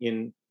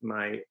in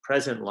my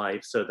present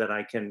life, so that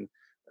I can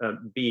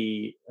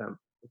be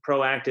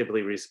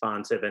proactively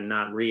responsive and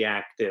not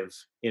reactive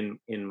in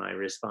my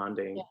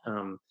responding.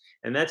 Yeah.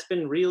 And that's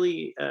been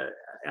really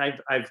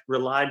I've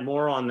relied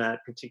more on that,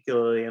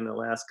 particularly in the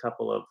last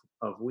couple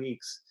of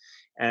weeks,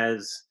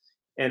 as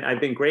and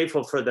I've been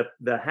grateful for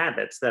the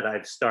habits that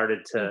I've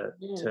started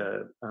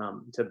Mhm.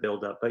 to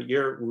build up. But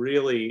you're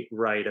really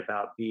right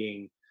about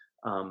being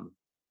um,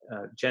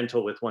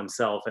 gentle with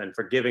oneself and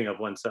forgiving of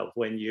oneself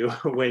when you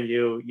when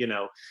you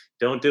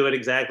don't do it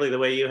exactly the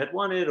way you had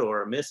wanted,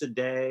 or miss a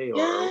day,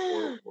 Yeah.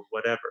 or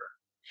whatever.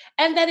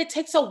 And that it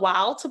takes a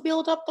while to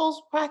build up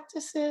those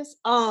practices.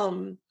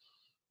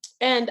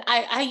 And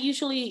I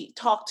usually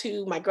talk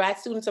to my grad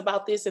students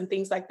about this and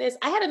things like this.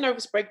 I had a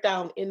nervous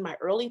breakdown in my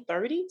early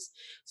 30s.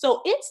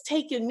 So it's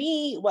taken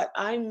me what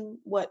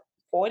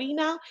 40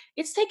 now.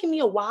 It's taken me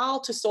a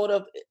while to sort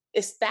of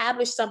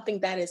establish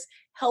something that is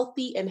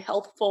healthy and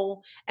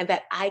healthful and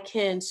that I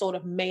can sort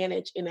of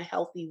manage in a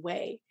healthy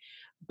way.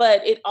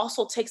 But it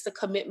also takes the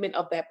commitment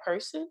of that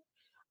person.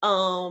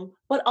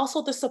 But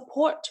also the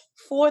support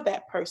for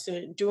that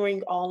person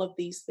during all of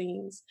these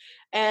things.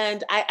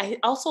 And I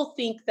also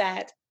think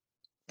that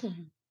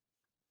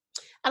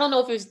I don't know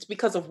if it's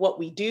because of what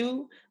we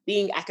do,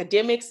 being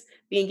academics,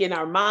 being in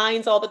our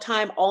minds all the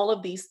time, all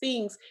of these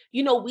things,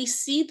 we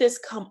see this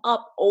come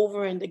up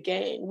over and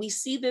again. We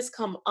see this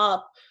come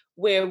up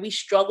where we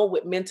struggle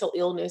with mental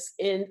illness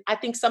in, I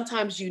think,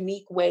 sometimes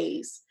unique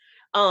ways.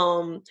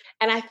 And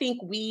I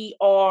think we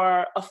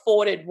are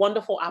afforded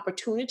wonderful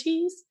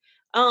opportunities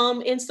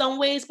in some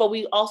ways, but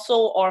we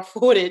also are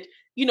afforded,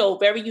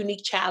 very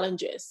unique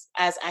challenges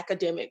as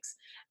academics,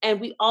 and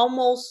we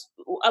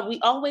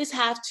always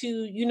have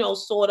to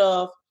sort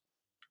of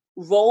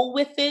roll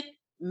with it,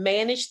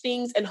 manage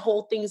things, and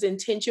hold things in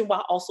tension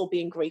while also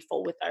being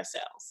grateful with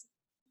ourselves.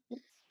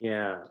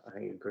 Yeah, I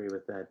agree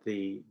with that.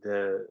 The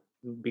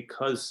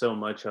Because so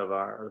much of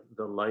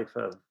the life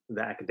of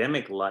the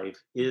academic life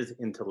is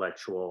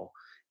intellectual,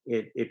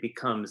 it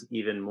becomes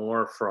even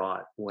more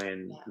fraught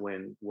when Yeah.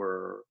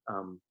 we're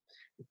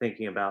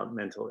thinking about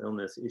mental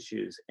illness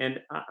issues.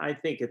 And I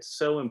think it's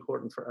so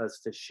important for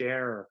us to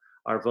share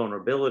our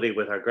vulnerability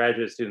with our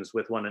graduate students,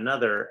 with one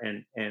another,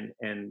 and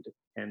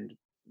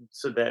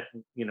so that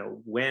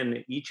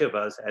when each of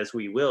us, as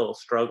we will,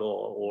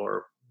 struggle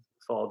or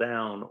fall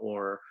down,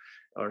 or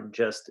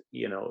just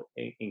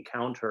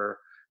encounter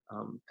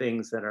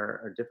things that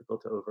are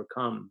difficult to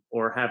overcome,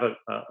 or have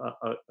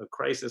a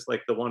crisis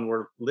like the one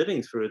we're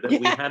living through, that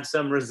we Yeah. have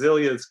some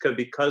resilience,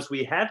 because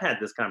we have had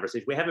this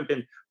conversation. We haven't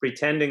been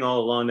pretending all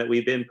along that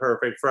we've been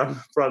perfect from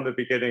from the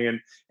beginning,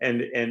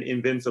 and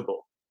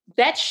invincible.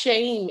 That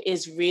shame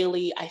is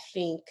really, I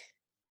think,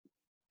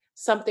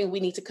 something we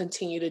need to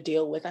continue to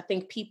deal with. I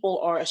think people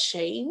are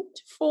ashamed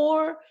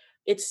for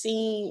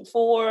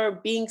for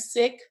being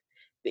sick.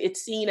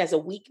 It's seen as a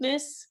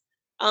weakness.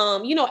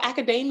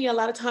 Academia, a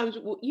lot of times,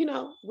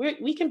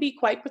 we can be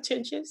quite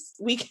pretentious.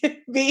 We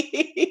can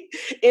be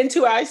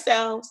into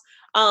ourselves.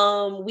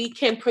 We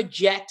can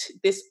project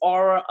this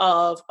aura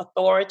of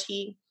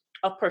authority,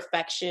 of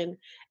perfection,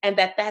 and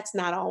that's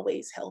not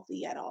always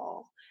healthy at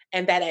all.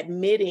 And that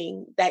admitting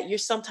that you're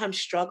sometimes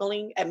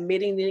struggling,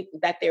 admitting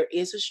that there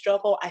is a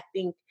struggle, I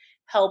think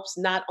helps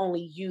not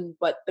only you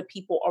but the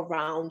people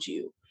around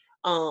you.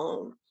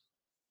 Um,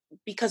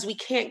 because we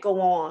can't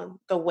go on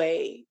the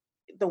way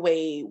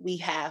we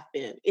have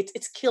been.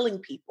 It's killing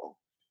people.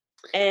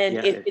 And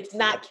Yeah, if it's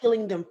not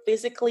killing them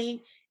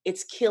physically,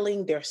 it's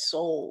killing their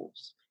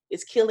souls.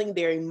 It's killing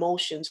their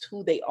emotions,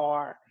 who they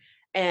are.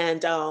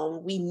 And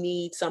we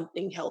need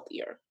something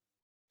healthier.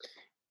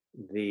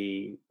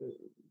 the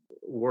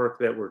work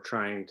that we're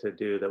trying to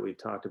do, that we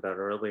talked about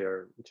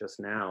earlier just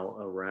now,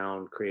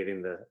 around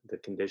creating the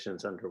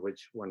conditions under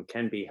which one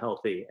can be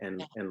healthy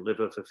Yeah. and live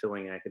a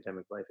fulfilling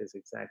academic life, is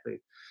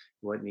exactly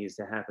what needs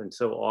to happen.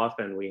 So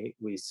often we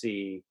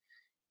see,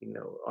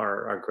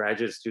 our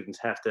graduate students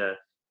have to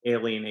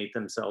alienate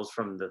themselves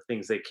from the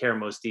things they care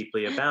most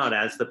deeply about,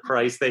 as the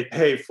price they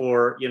pay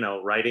for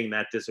writing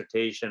that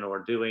dissertation,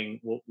 or doing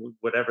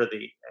whatever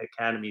the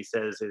academy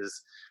says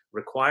is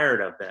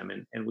required of them.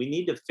 And we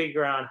need to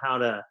figure out how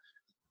to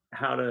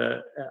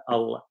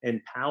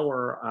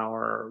empower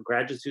our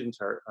graduate students,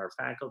 our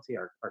faculty,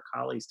 our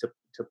colleagues, to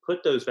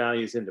put those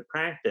values into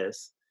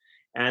practice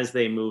as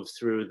they move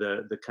through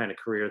the kind of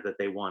career that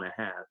they want to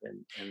have.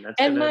 And that's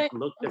going And to my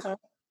look I'm different.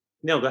 sorry.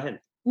 No, go ahead.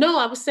 No,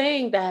 I was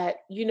saying that,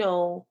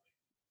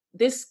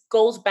 this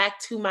goes back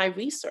to my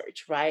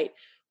research, right?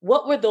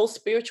 What were those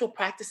spiritual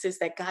practices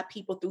that got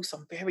people through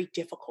some very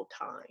difficult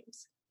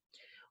times?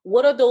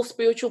 What are those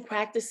spiritual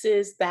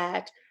practices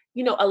that,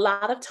 a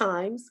lot of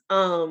times,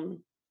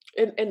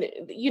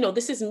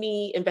 this is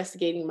me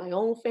investigating my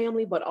own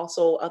family, but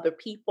also other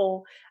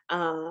people's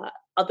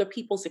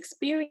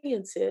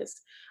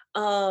experiences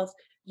of,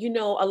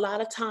 a lot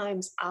of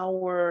times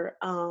our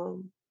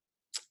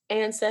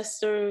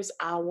ancestors,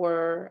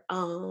 our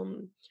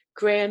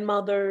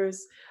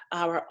grandmothers,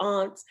 our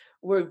aunts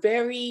were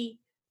very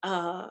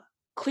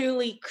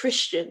clearly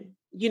Christian,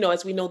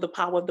 as we know the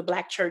power of the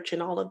Black church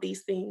and all of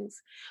these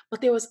things. But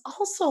there was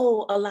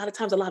also a lot of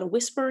times a lot of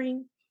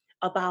whispering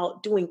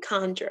about doing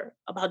conjure,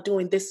 about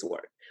doing this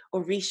work,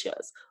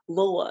 orishas,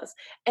 loas.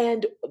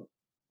 And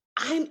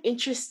I'm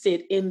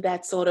interested in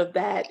that sort of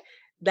that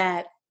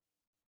that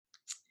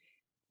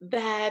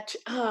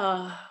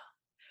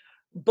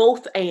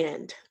both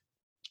and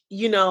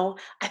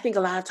I think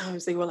a lot of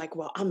times they were like,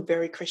 well, I'm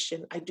very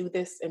Christian, I do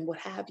this and what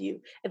have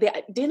you, and they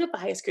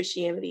identify as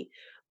Christianity,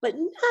 but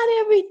not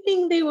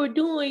everything they were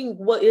doing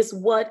what is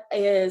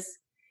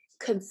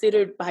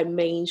considered by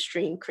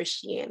mainstream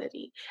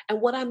Christianity.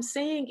 And what I'm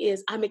saying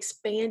is I'm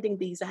expanding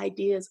these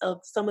ideas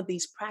of some of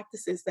these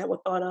practices that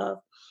were thought of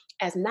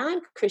as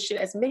non-Christian,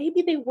 as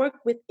maybe they work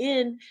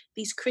within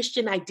these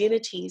Christian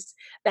identities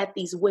that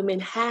these women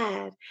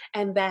had,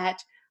 and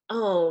that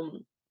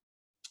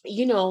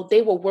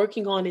they were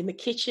working on in the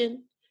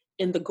kitchen,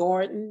 in the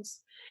gardens,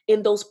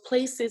 in those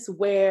places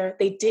where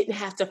they didn't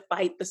have to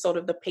fight the sort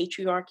of the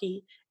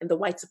patriarchy and the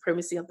white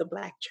supremacy of the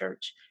Black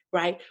church,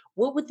 right?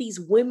 What were these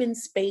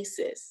women's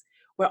spaces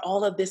where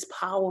all of this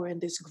power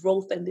and this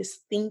growth and this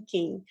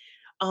thinking,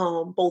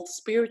 both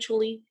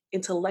spiritually,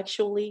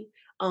 intellectually,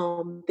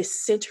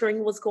 this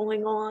centering was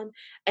going on?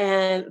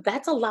 And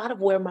that's a lot of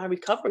where my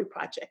recovery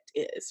project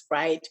is,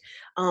 right?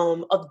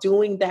 Of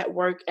doing that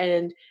work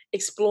and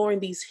exploring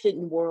these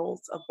hidden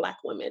worlds of Black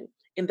women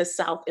in the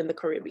South and the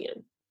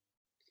Caribbean.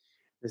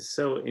 It's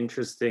so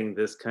interesting,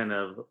 this kind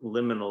of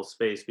liminal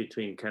space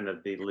between kind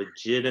of the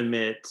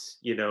legitimate,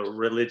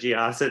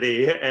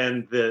 religiosity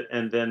and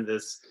then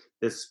this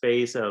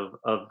space of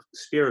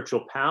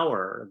spiritual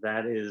power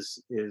that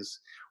is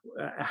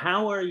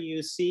how are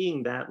you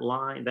seeing that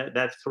line,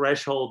 that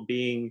threshold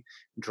being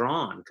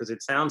drawn? Because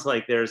it sounds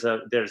like there's a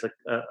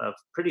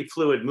pretty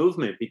fluid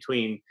movement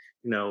between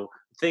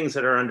things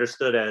that are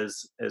understood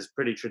as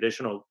pretty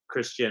traditional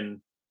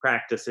Christian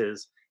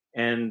practices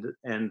and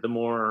the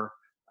more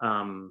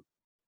uh,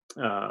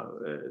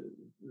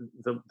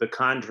 the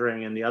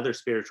conjuring and the other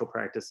spiritual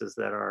practices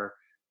that are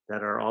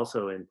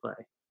also in play.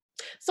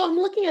 So I'm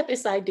looking at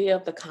this idea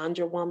of the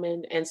conjure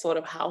woman and sort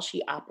of how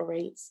she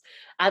operates.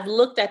 I've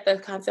looked at the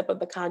concept of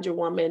the conjure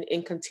woman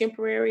in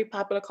contemporary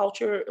popular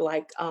culture,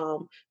 like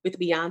with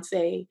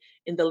Beyonce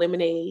in the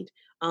Lemonade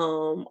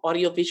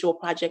audiovisual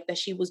project that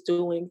she was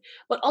doing,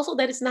 but also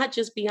that it's not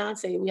just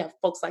Beyonce. We have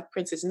folks like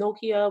Princess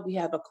Nokia, we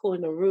have Akua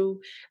Naru,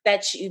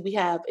 we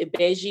have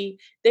Ibeji.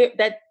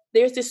 That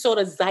there's this sort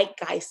of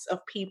zeitgeist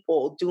of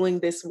people doing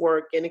this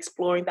work and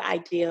exploring the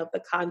idea of the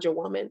conjure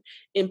woman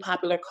in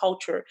popular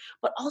culture,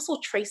 but also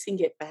tracing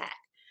it back.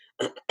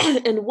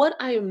 And what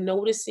I am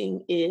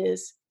noticing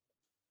is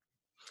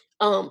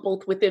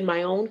both within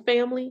my own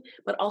family,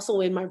 but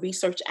also in my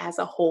research as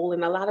a whole.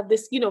 And a lot of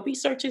this,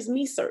 research is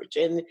me search.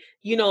 And,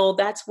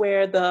 that's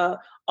where the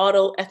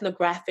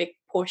autoethnographic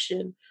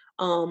portion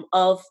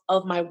of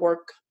my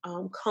work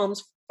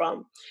comes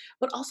from.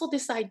 But also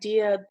this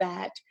idea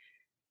that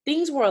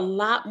things were a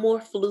lot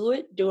more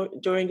fluid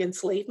during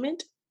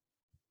enslavement.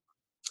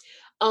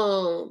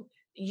 And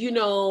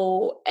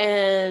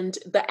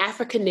the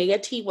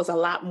Africaneity was a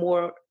lot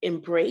more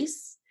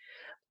embraced.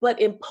 But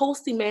in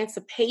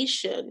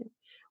post-emancipation,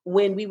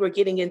 when we were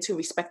getting into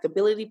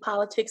respectability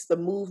politics, the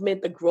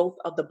movement, the growth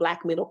of the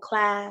Black middle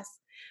class,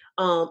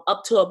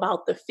 up to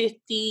about the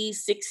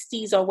 50s,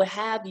 60s, or what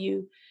have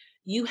you,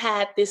 you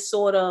had this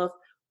sort of,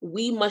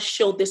 we must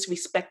show this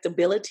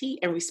respectability,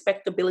 and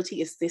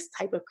respectability is this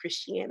type of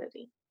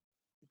Christianity,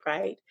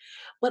 right?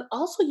 But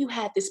also you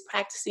had this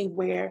practicing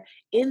where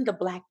in the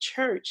Black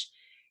church,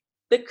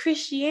 the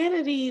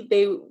Christianity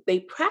they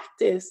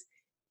practice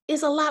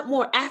is a lot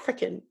more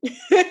African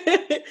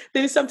than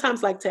we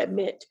sometimes like to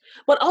admit.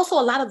 But also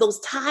a lot of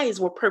those ties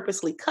were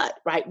purposely cut,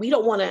 right? We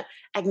don't want to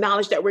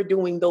acknowledge that we're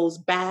doing those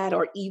bad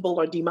or evil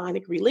or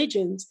demonic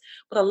religions,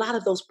 but a lot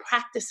of those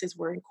practices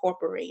were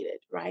incorporated,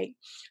 right?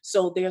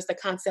 So there's the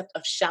concept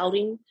of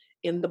shouting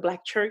in the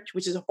Black church,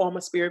 which is a form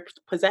of spirit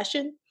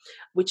possession,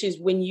 which is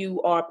when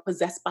you are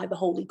possessed by the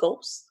Holy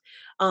Ghost.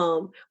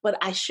 But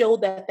I show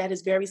that that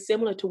is very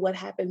similar to what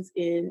happens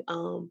in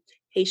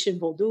Haitian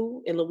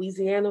Vodou, in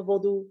Louisiana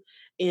Vodou,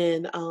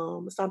 in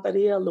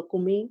Santeria,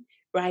 Lukumi,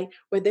 right?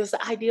 Where there's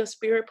the idea of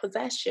spirit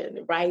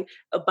possession, right?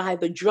 By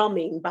the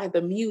drumming, by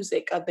the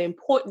music, of the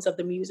importance of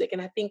the music. And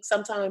I think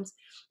sometimes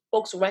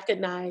folks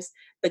recognize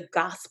the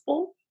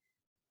gospel,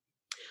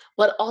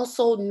 but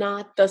also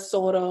not the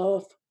sort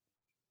of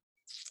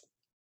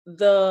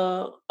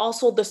the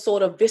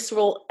sort of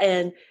visceral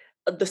and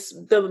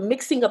the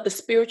mixing of the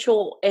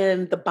spiritual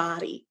and the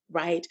body,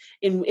 right?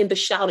 In the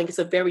shouting, it's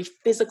a very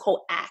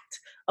physical act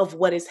of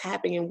what is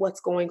happening and what's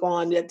going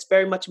on. It's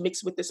very much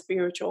mixed with the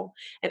spiritual.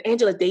 And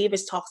Angela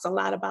Davis talks a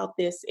lot about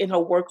this in her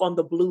work on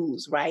the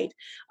blues, right?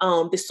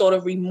 This sort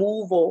of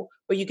removal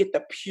where you get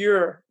the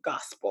pure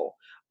gospel,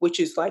 which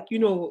is like,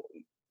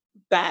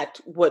 that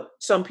what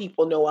some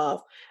people know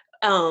of.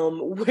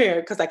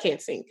 where, because I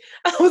can't sing.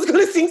 I was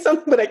going to sing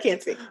something, but I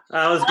can't sing.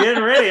 I was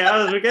getting ready,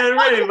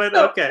 but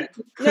okay.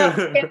 No,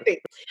 can't sing.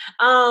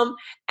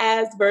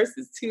 As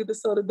versus to the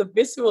sort of the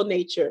visceral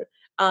nature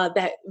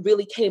that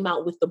really came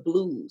out with the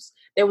blues.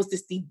 There was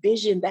this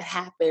division that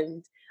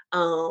happened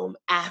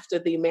after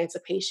the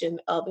emancipation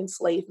of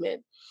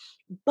enslavement.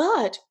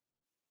 But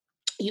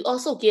you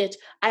also get,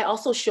 I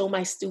also show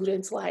my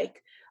students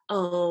like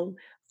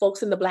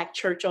folks in the Black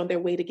church on their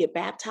way to get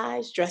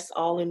baptized, dressed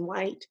all in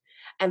white.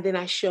 And then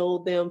I show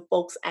them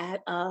folks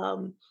at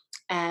a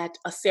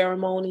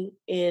ceremony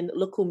in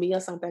Lucumia,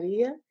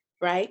 Santeria,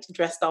 right?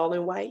 Dressed all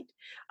in white.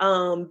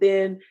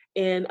 Then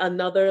in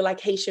another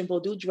like Haitian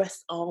Vodou,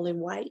 dressed all in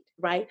white,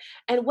 right?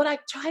 And what I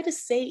try to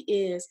say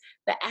is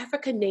the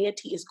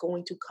Africaneity is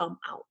going to come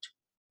out.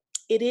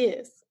 It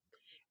is,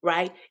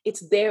 right?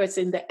 It's there, it's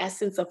in the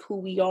essence of who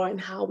we are and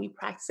how we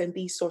practice and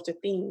these sorts of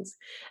things.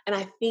 And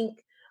I think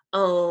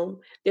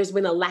there's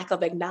been a lack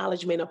of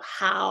acknowledgement of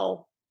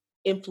how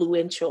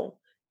influential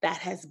that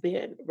has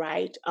been,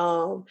 right?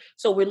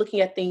 So we're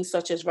looking at things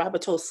such as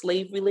Rabateau's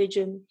slave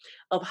religion,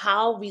 of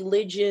how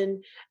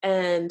religion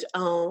and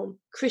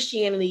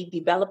Christianity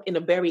developed in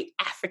a very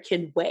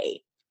African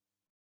way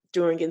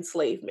during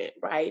enslavement,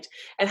 right?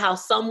 And how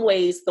some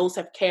ways those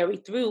have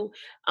carried through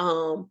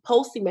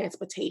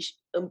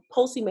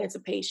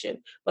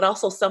post-emancipation, but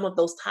also some of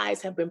those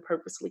ties have been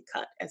purposely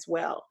cut as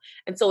well.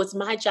 And so it's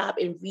my job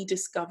in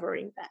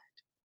rediscovering that.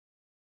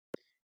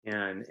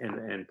 Yeah,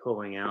 and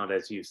pulling out,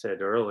 as you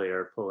said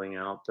earlier, pulling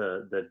out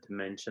the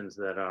dimensions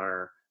that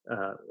are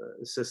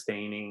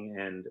sustaining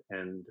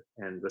and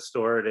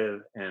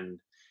restorative and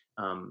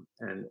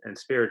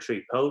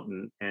spiritually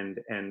potent, and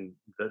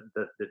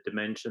the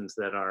dimensions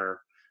that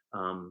are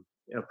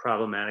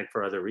problematic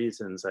for other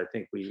reasons. I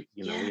think we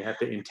have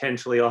to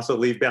intentionally also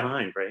leave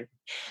behind, right?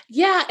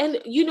 Yeah, and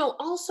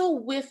also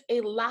with a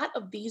lot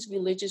of these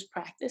religious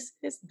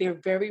practices, they're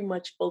very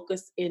much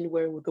focused in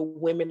where the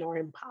women are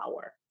in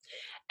power.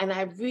 And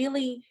I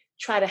really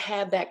try to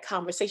have that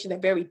conversation,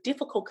 that very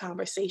difficult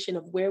conversation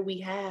of where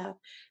we have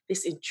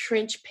this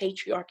entrenched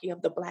patriarchy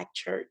of the Black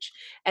church.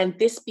 And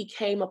this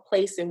became a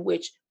place in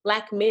which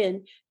Black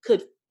men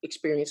could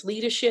experience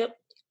leadership,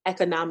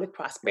 economic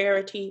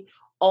prosperity,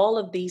 all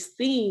of these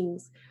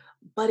things.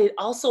 But it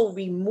also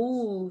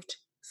removed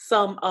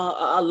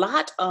a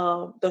lot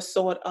of the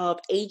sort of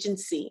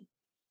agency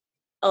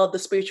of the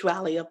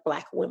spirituality of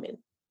Black women.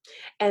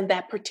 And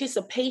that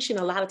participation,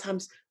 a lot of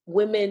times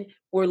women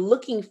were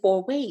looking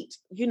for, wait,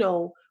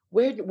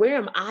 where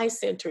am I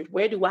centered?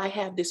 Where do I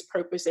have this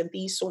purpose and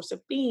these sorts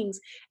of things?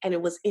 And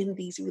it was in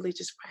these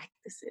religious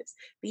practices.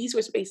 These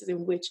were spaces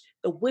in which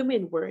the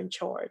women were in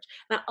charge.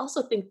 And I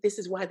also think this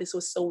is why this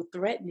was so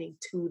threatening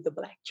to the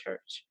Black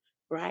church,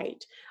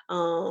 right?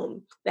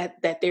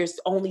 That there's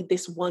only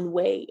this one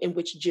way in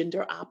which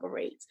gender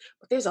operates,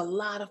 but there's a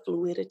lot of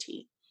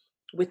fluidity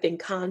within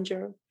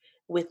conjure,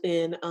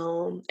 within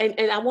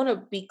and I want to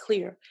be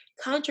clear,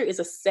 conjure is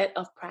a set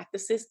of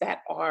practices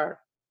that are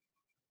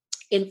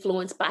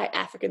influenced by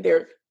African.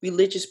 They're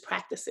religious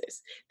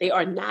practices. They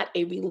are not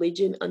a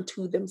religion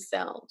unto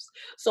themselves.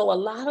 So a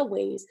lot of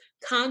ways,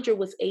 conjure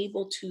was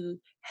able to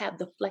have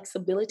the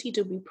flexibility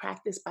to be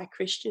practiced by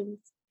Christians,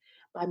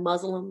 by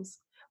Muslims,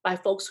 by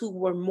folks who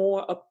were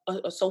more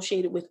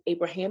associated with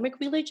Abrahamic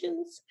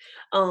religions,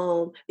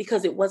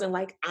 because it wasn't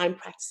like I'm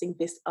practicing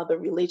this other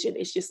religion.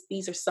 It's just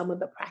these are some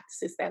of the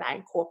practices that I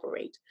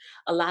incorporate.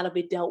 A lot of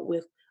it dealt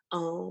with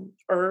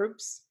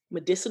herbs,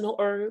 medicinal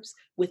herbs,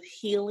 with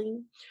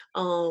healing,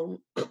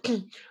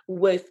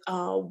 with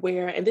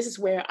and this is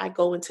where I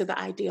go into the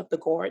idea of the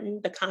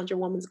garden, the conjure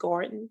woman's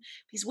garden.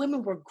 These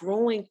women were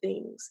growing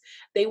things.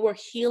 They were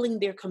healing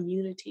their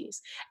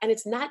communities. And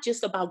it's not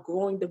just about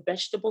growing the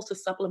vegetables to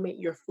supplement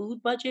your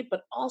food budget,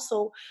 but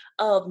also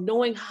of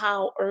knowing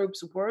how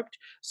herbs worked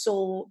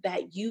so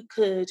that you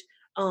could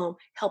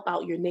help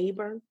out your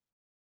neighbor.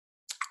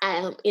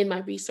 In my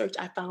research,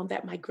 I found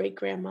that my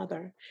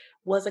great-grandmother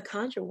was a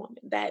conjure woman,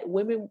 that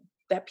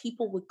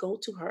people would go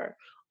to her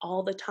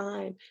all the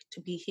time to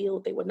be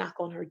healed. They would knock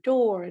on her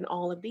door and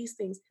all of these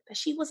things, that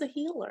she was a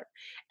healer.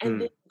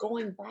 And then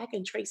going back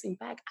and tracing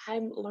back,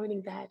 I'm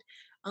learning that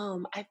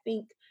I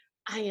think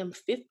I am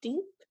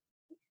 15th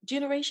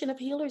generation of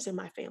healers in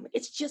my family.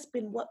 It's just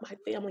been what my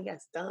family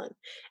has done.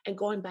 And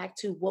going back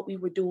to what we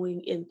were doing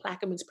in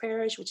Plaquemines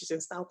Parish, which is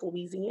in South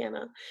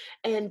Louisiana,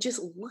 and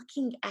just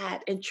looking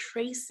at and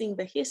tracing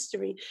the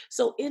history.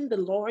 So in the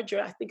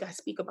larger, I think I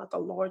speak about the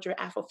larger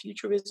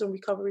Afrofuturism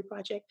Recovery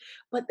Project,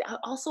 but I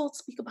also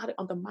speak about it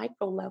on the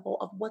micro level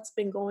of what's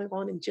been going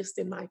on in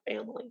my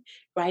family,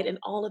 right? And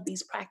all of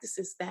these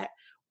practices that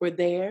were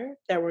there,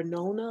 that were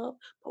known of,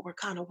 but were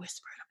kind of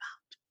whispered about.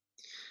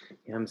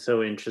 I'm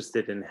so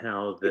interested in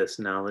how this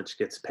knowledge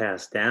gets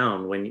passed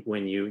down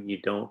when you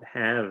don't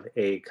have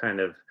a kind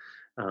of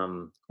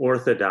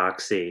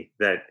orthodoxy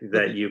that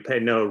you pay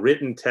no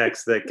written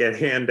texts that get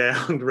handed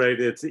down, right?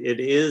 It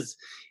is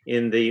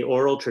in the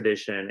oral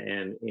tradition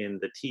and in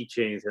the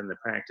teachings and the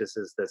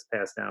practices that's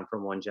passed down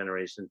from one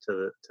generation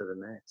to the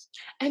next.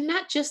 And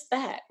not just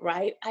that,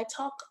 right? I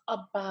talk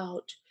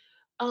about,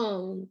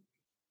 um,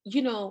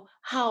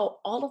 how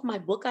all of my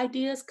book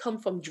ideas come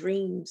from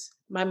dreams,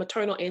 my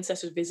maternal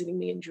ancestors visiting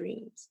me in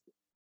dreams,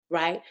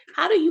 right?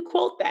 How do you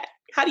quote that?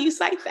 How do you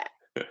cite that?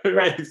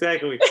 Right,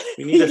 exactly.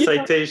 We need a You know,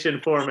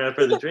 citation format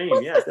for the dream.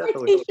 what's Yeah, the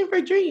definitely. citation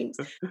for dreams?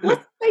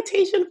 What's the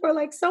citation for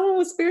like someone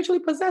was spiritually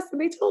possessed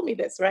and they told me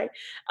this, right?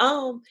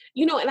 And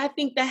I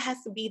think that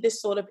has to be this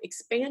sort of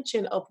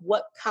expansion of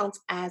what counts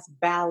as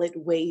valid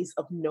ways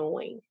of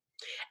knowing.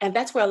 And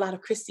that's where a lot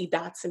of Christy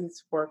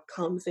Dotson's work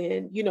comes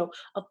in,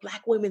 of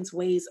Black women's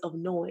ways of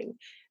knowing.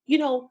 You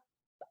know,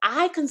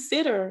 I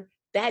consider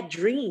that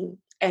dream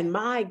and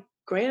my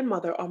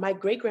grandmother or my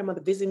great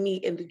grandmother visiting me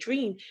in the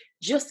dream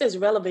just as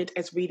relevant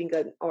as reading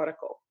an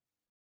article,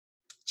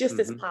 just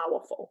as Hmm.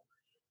 powerful,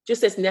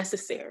 just as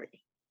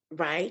necessary,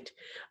 right?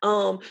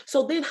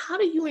 So then how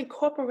do you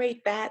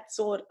incorporate that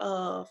sort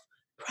of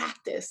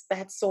practice,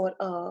 that sort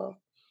of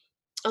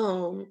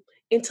um,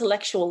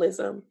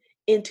 intellectualism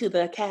into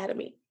the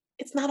academy?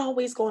 It's not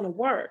always going to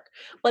work,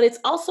 but it's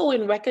also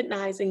in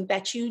recognizing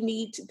that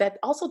that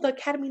also the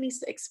academy needs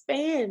to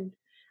expand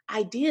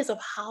ideas of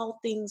how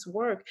things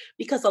work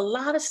because a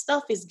lot of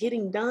stuff is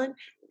getting done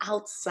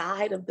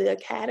outside of the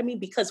academy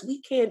because we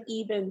can't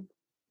even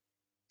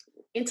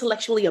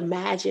intellectually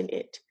imagine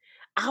it.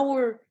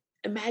 Our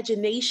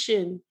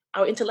imagination,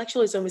 our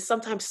intellectualism is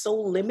sometimes so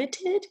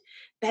limited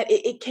that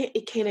it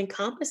can't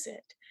encompass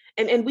it.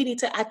 And we need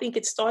to, I think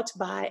it starts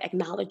by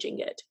acknowledging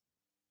it.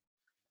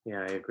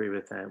 Yeah, I agree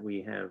with that.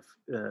 We have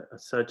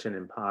such an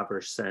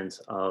impoverished sense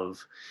of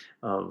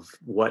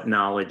what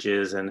knowledge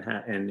is and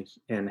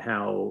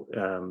how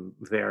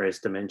various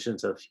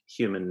dimensions of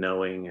human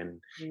knowing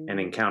and Mm.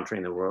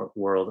 encountering the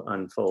world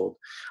unfold.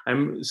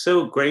 I'm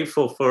so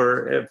grateful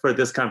for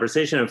this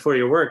conversation and for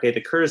your work. It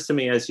occurs to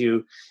me as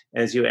you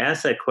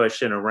ask that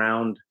question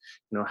around,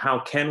 how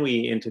can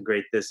we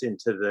integrate this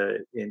into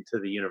the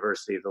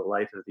university, the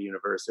life of the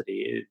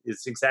university?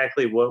 It's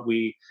exactly what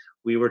we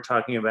were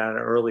talking about it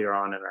earlier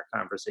on in our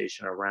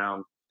conversation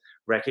around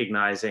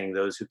recognizing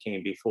those who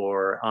came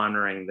before,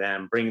 honoring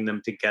them, bringing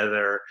them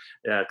together,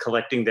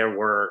 collecting their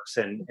works,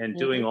 and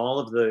doing Mhm. all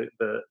of the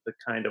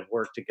kind of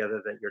work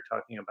together that you're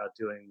talking about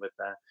doing with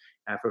the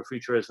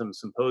Afrofuturism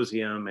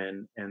Symposium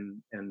and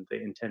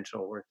the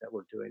intentional work that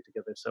we're doing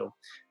together. So,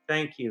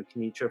 thank you,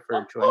 Kenitra, for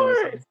Of joining us.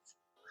 course.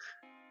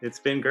 It's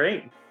been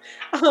great.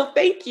 Oh,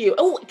 thank you.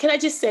 Oh, can I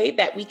just say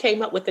that we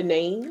came up with a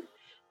name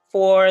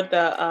for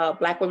the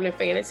Black Women in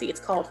Fantasy? It's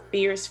called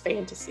Fierce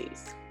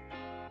Fantasies.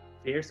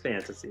 Fierce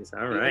fantasies.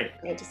 All Fierce right.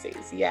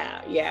 Fantasies.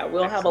 Yeah, yeah.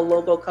 We'll have a Excellent.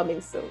 logo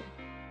coming soon.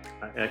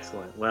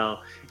 Excellent.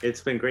 Well, it's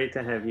been great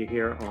to have you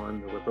here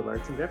on the Liberal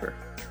Arts Endeavor.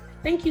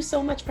 Thank you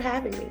so much for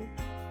having me.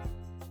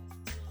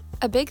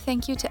 A big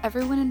thank you to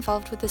everyone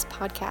involved with this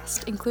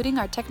podcast, including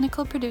our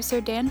technical producer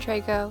Dan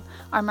Trago,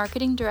 our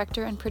marketing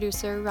director and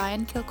producer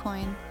Ryan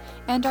Kilcoyne,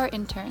 and our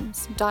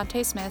interns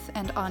Dante Smith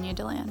and Anya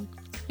Delan.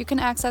 You can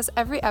access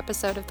every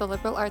episode of the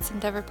Liberal Arts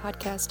Endeavor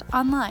podcast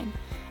online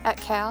at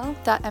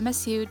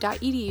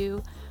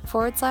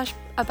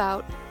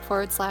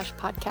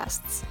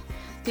cal.msu.edu/about/podcasts.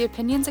 The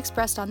opinions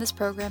expressed on this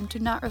program do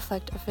not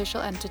reflect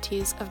official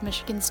entities of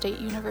Michigan State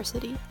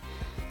University.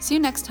 See you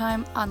next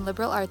time on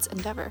Liberal Arts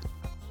Endeavor.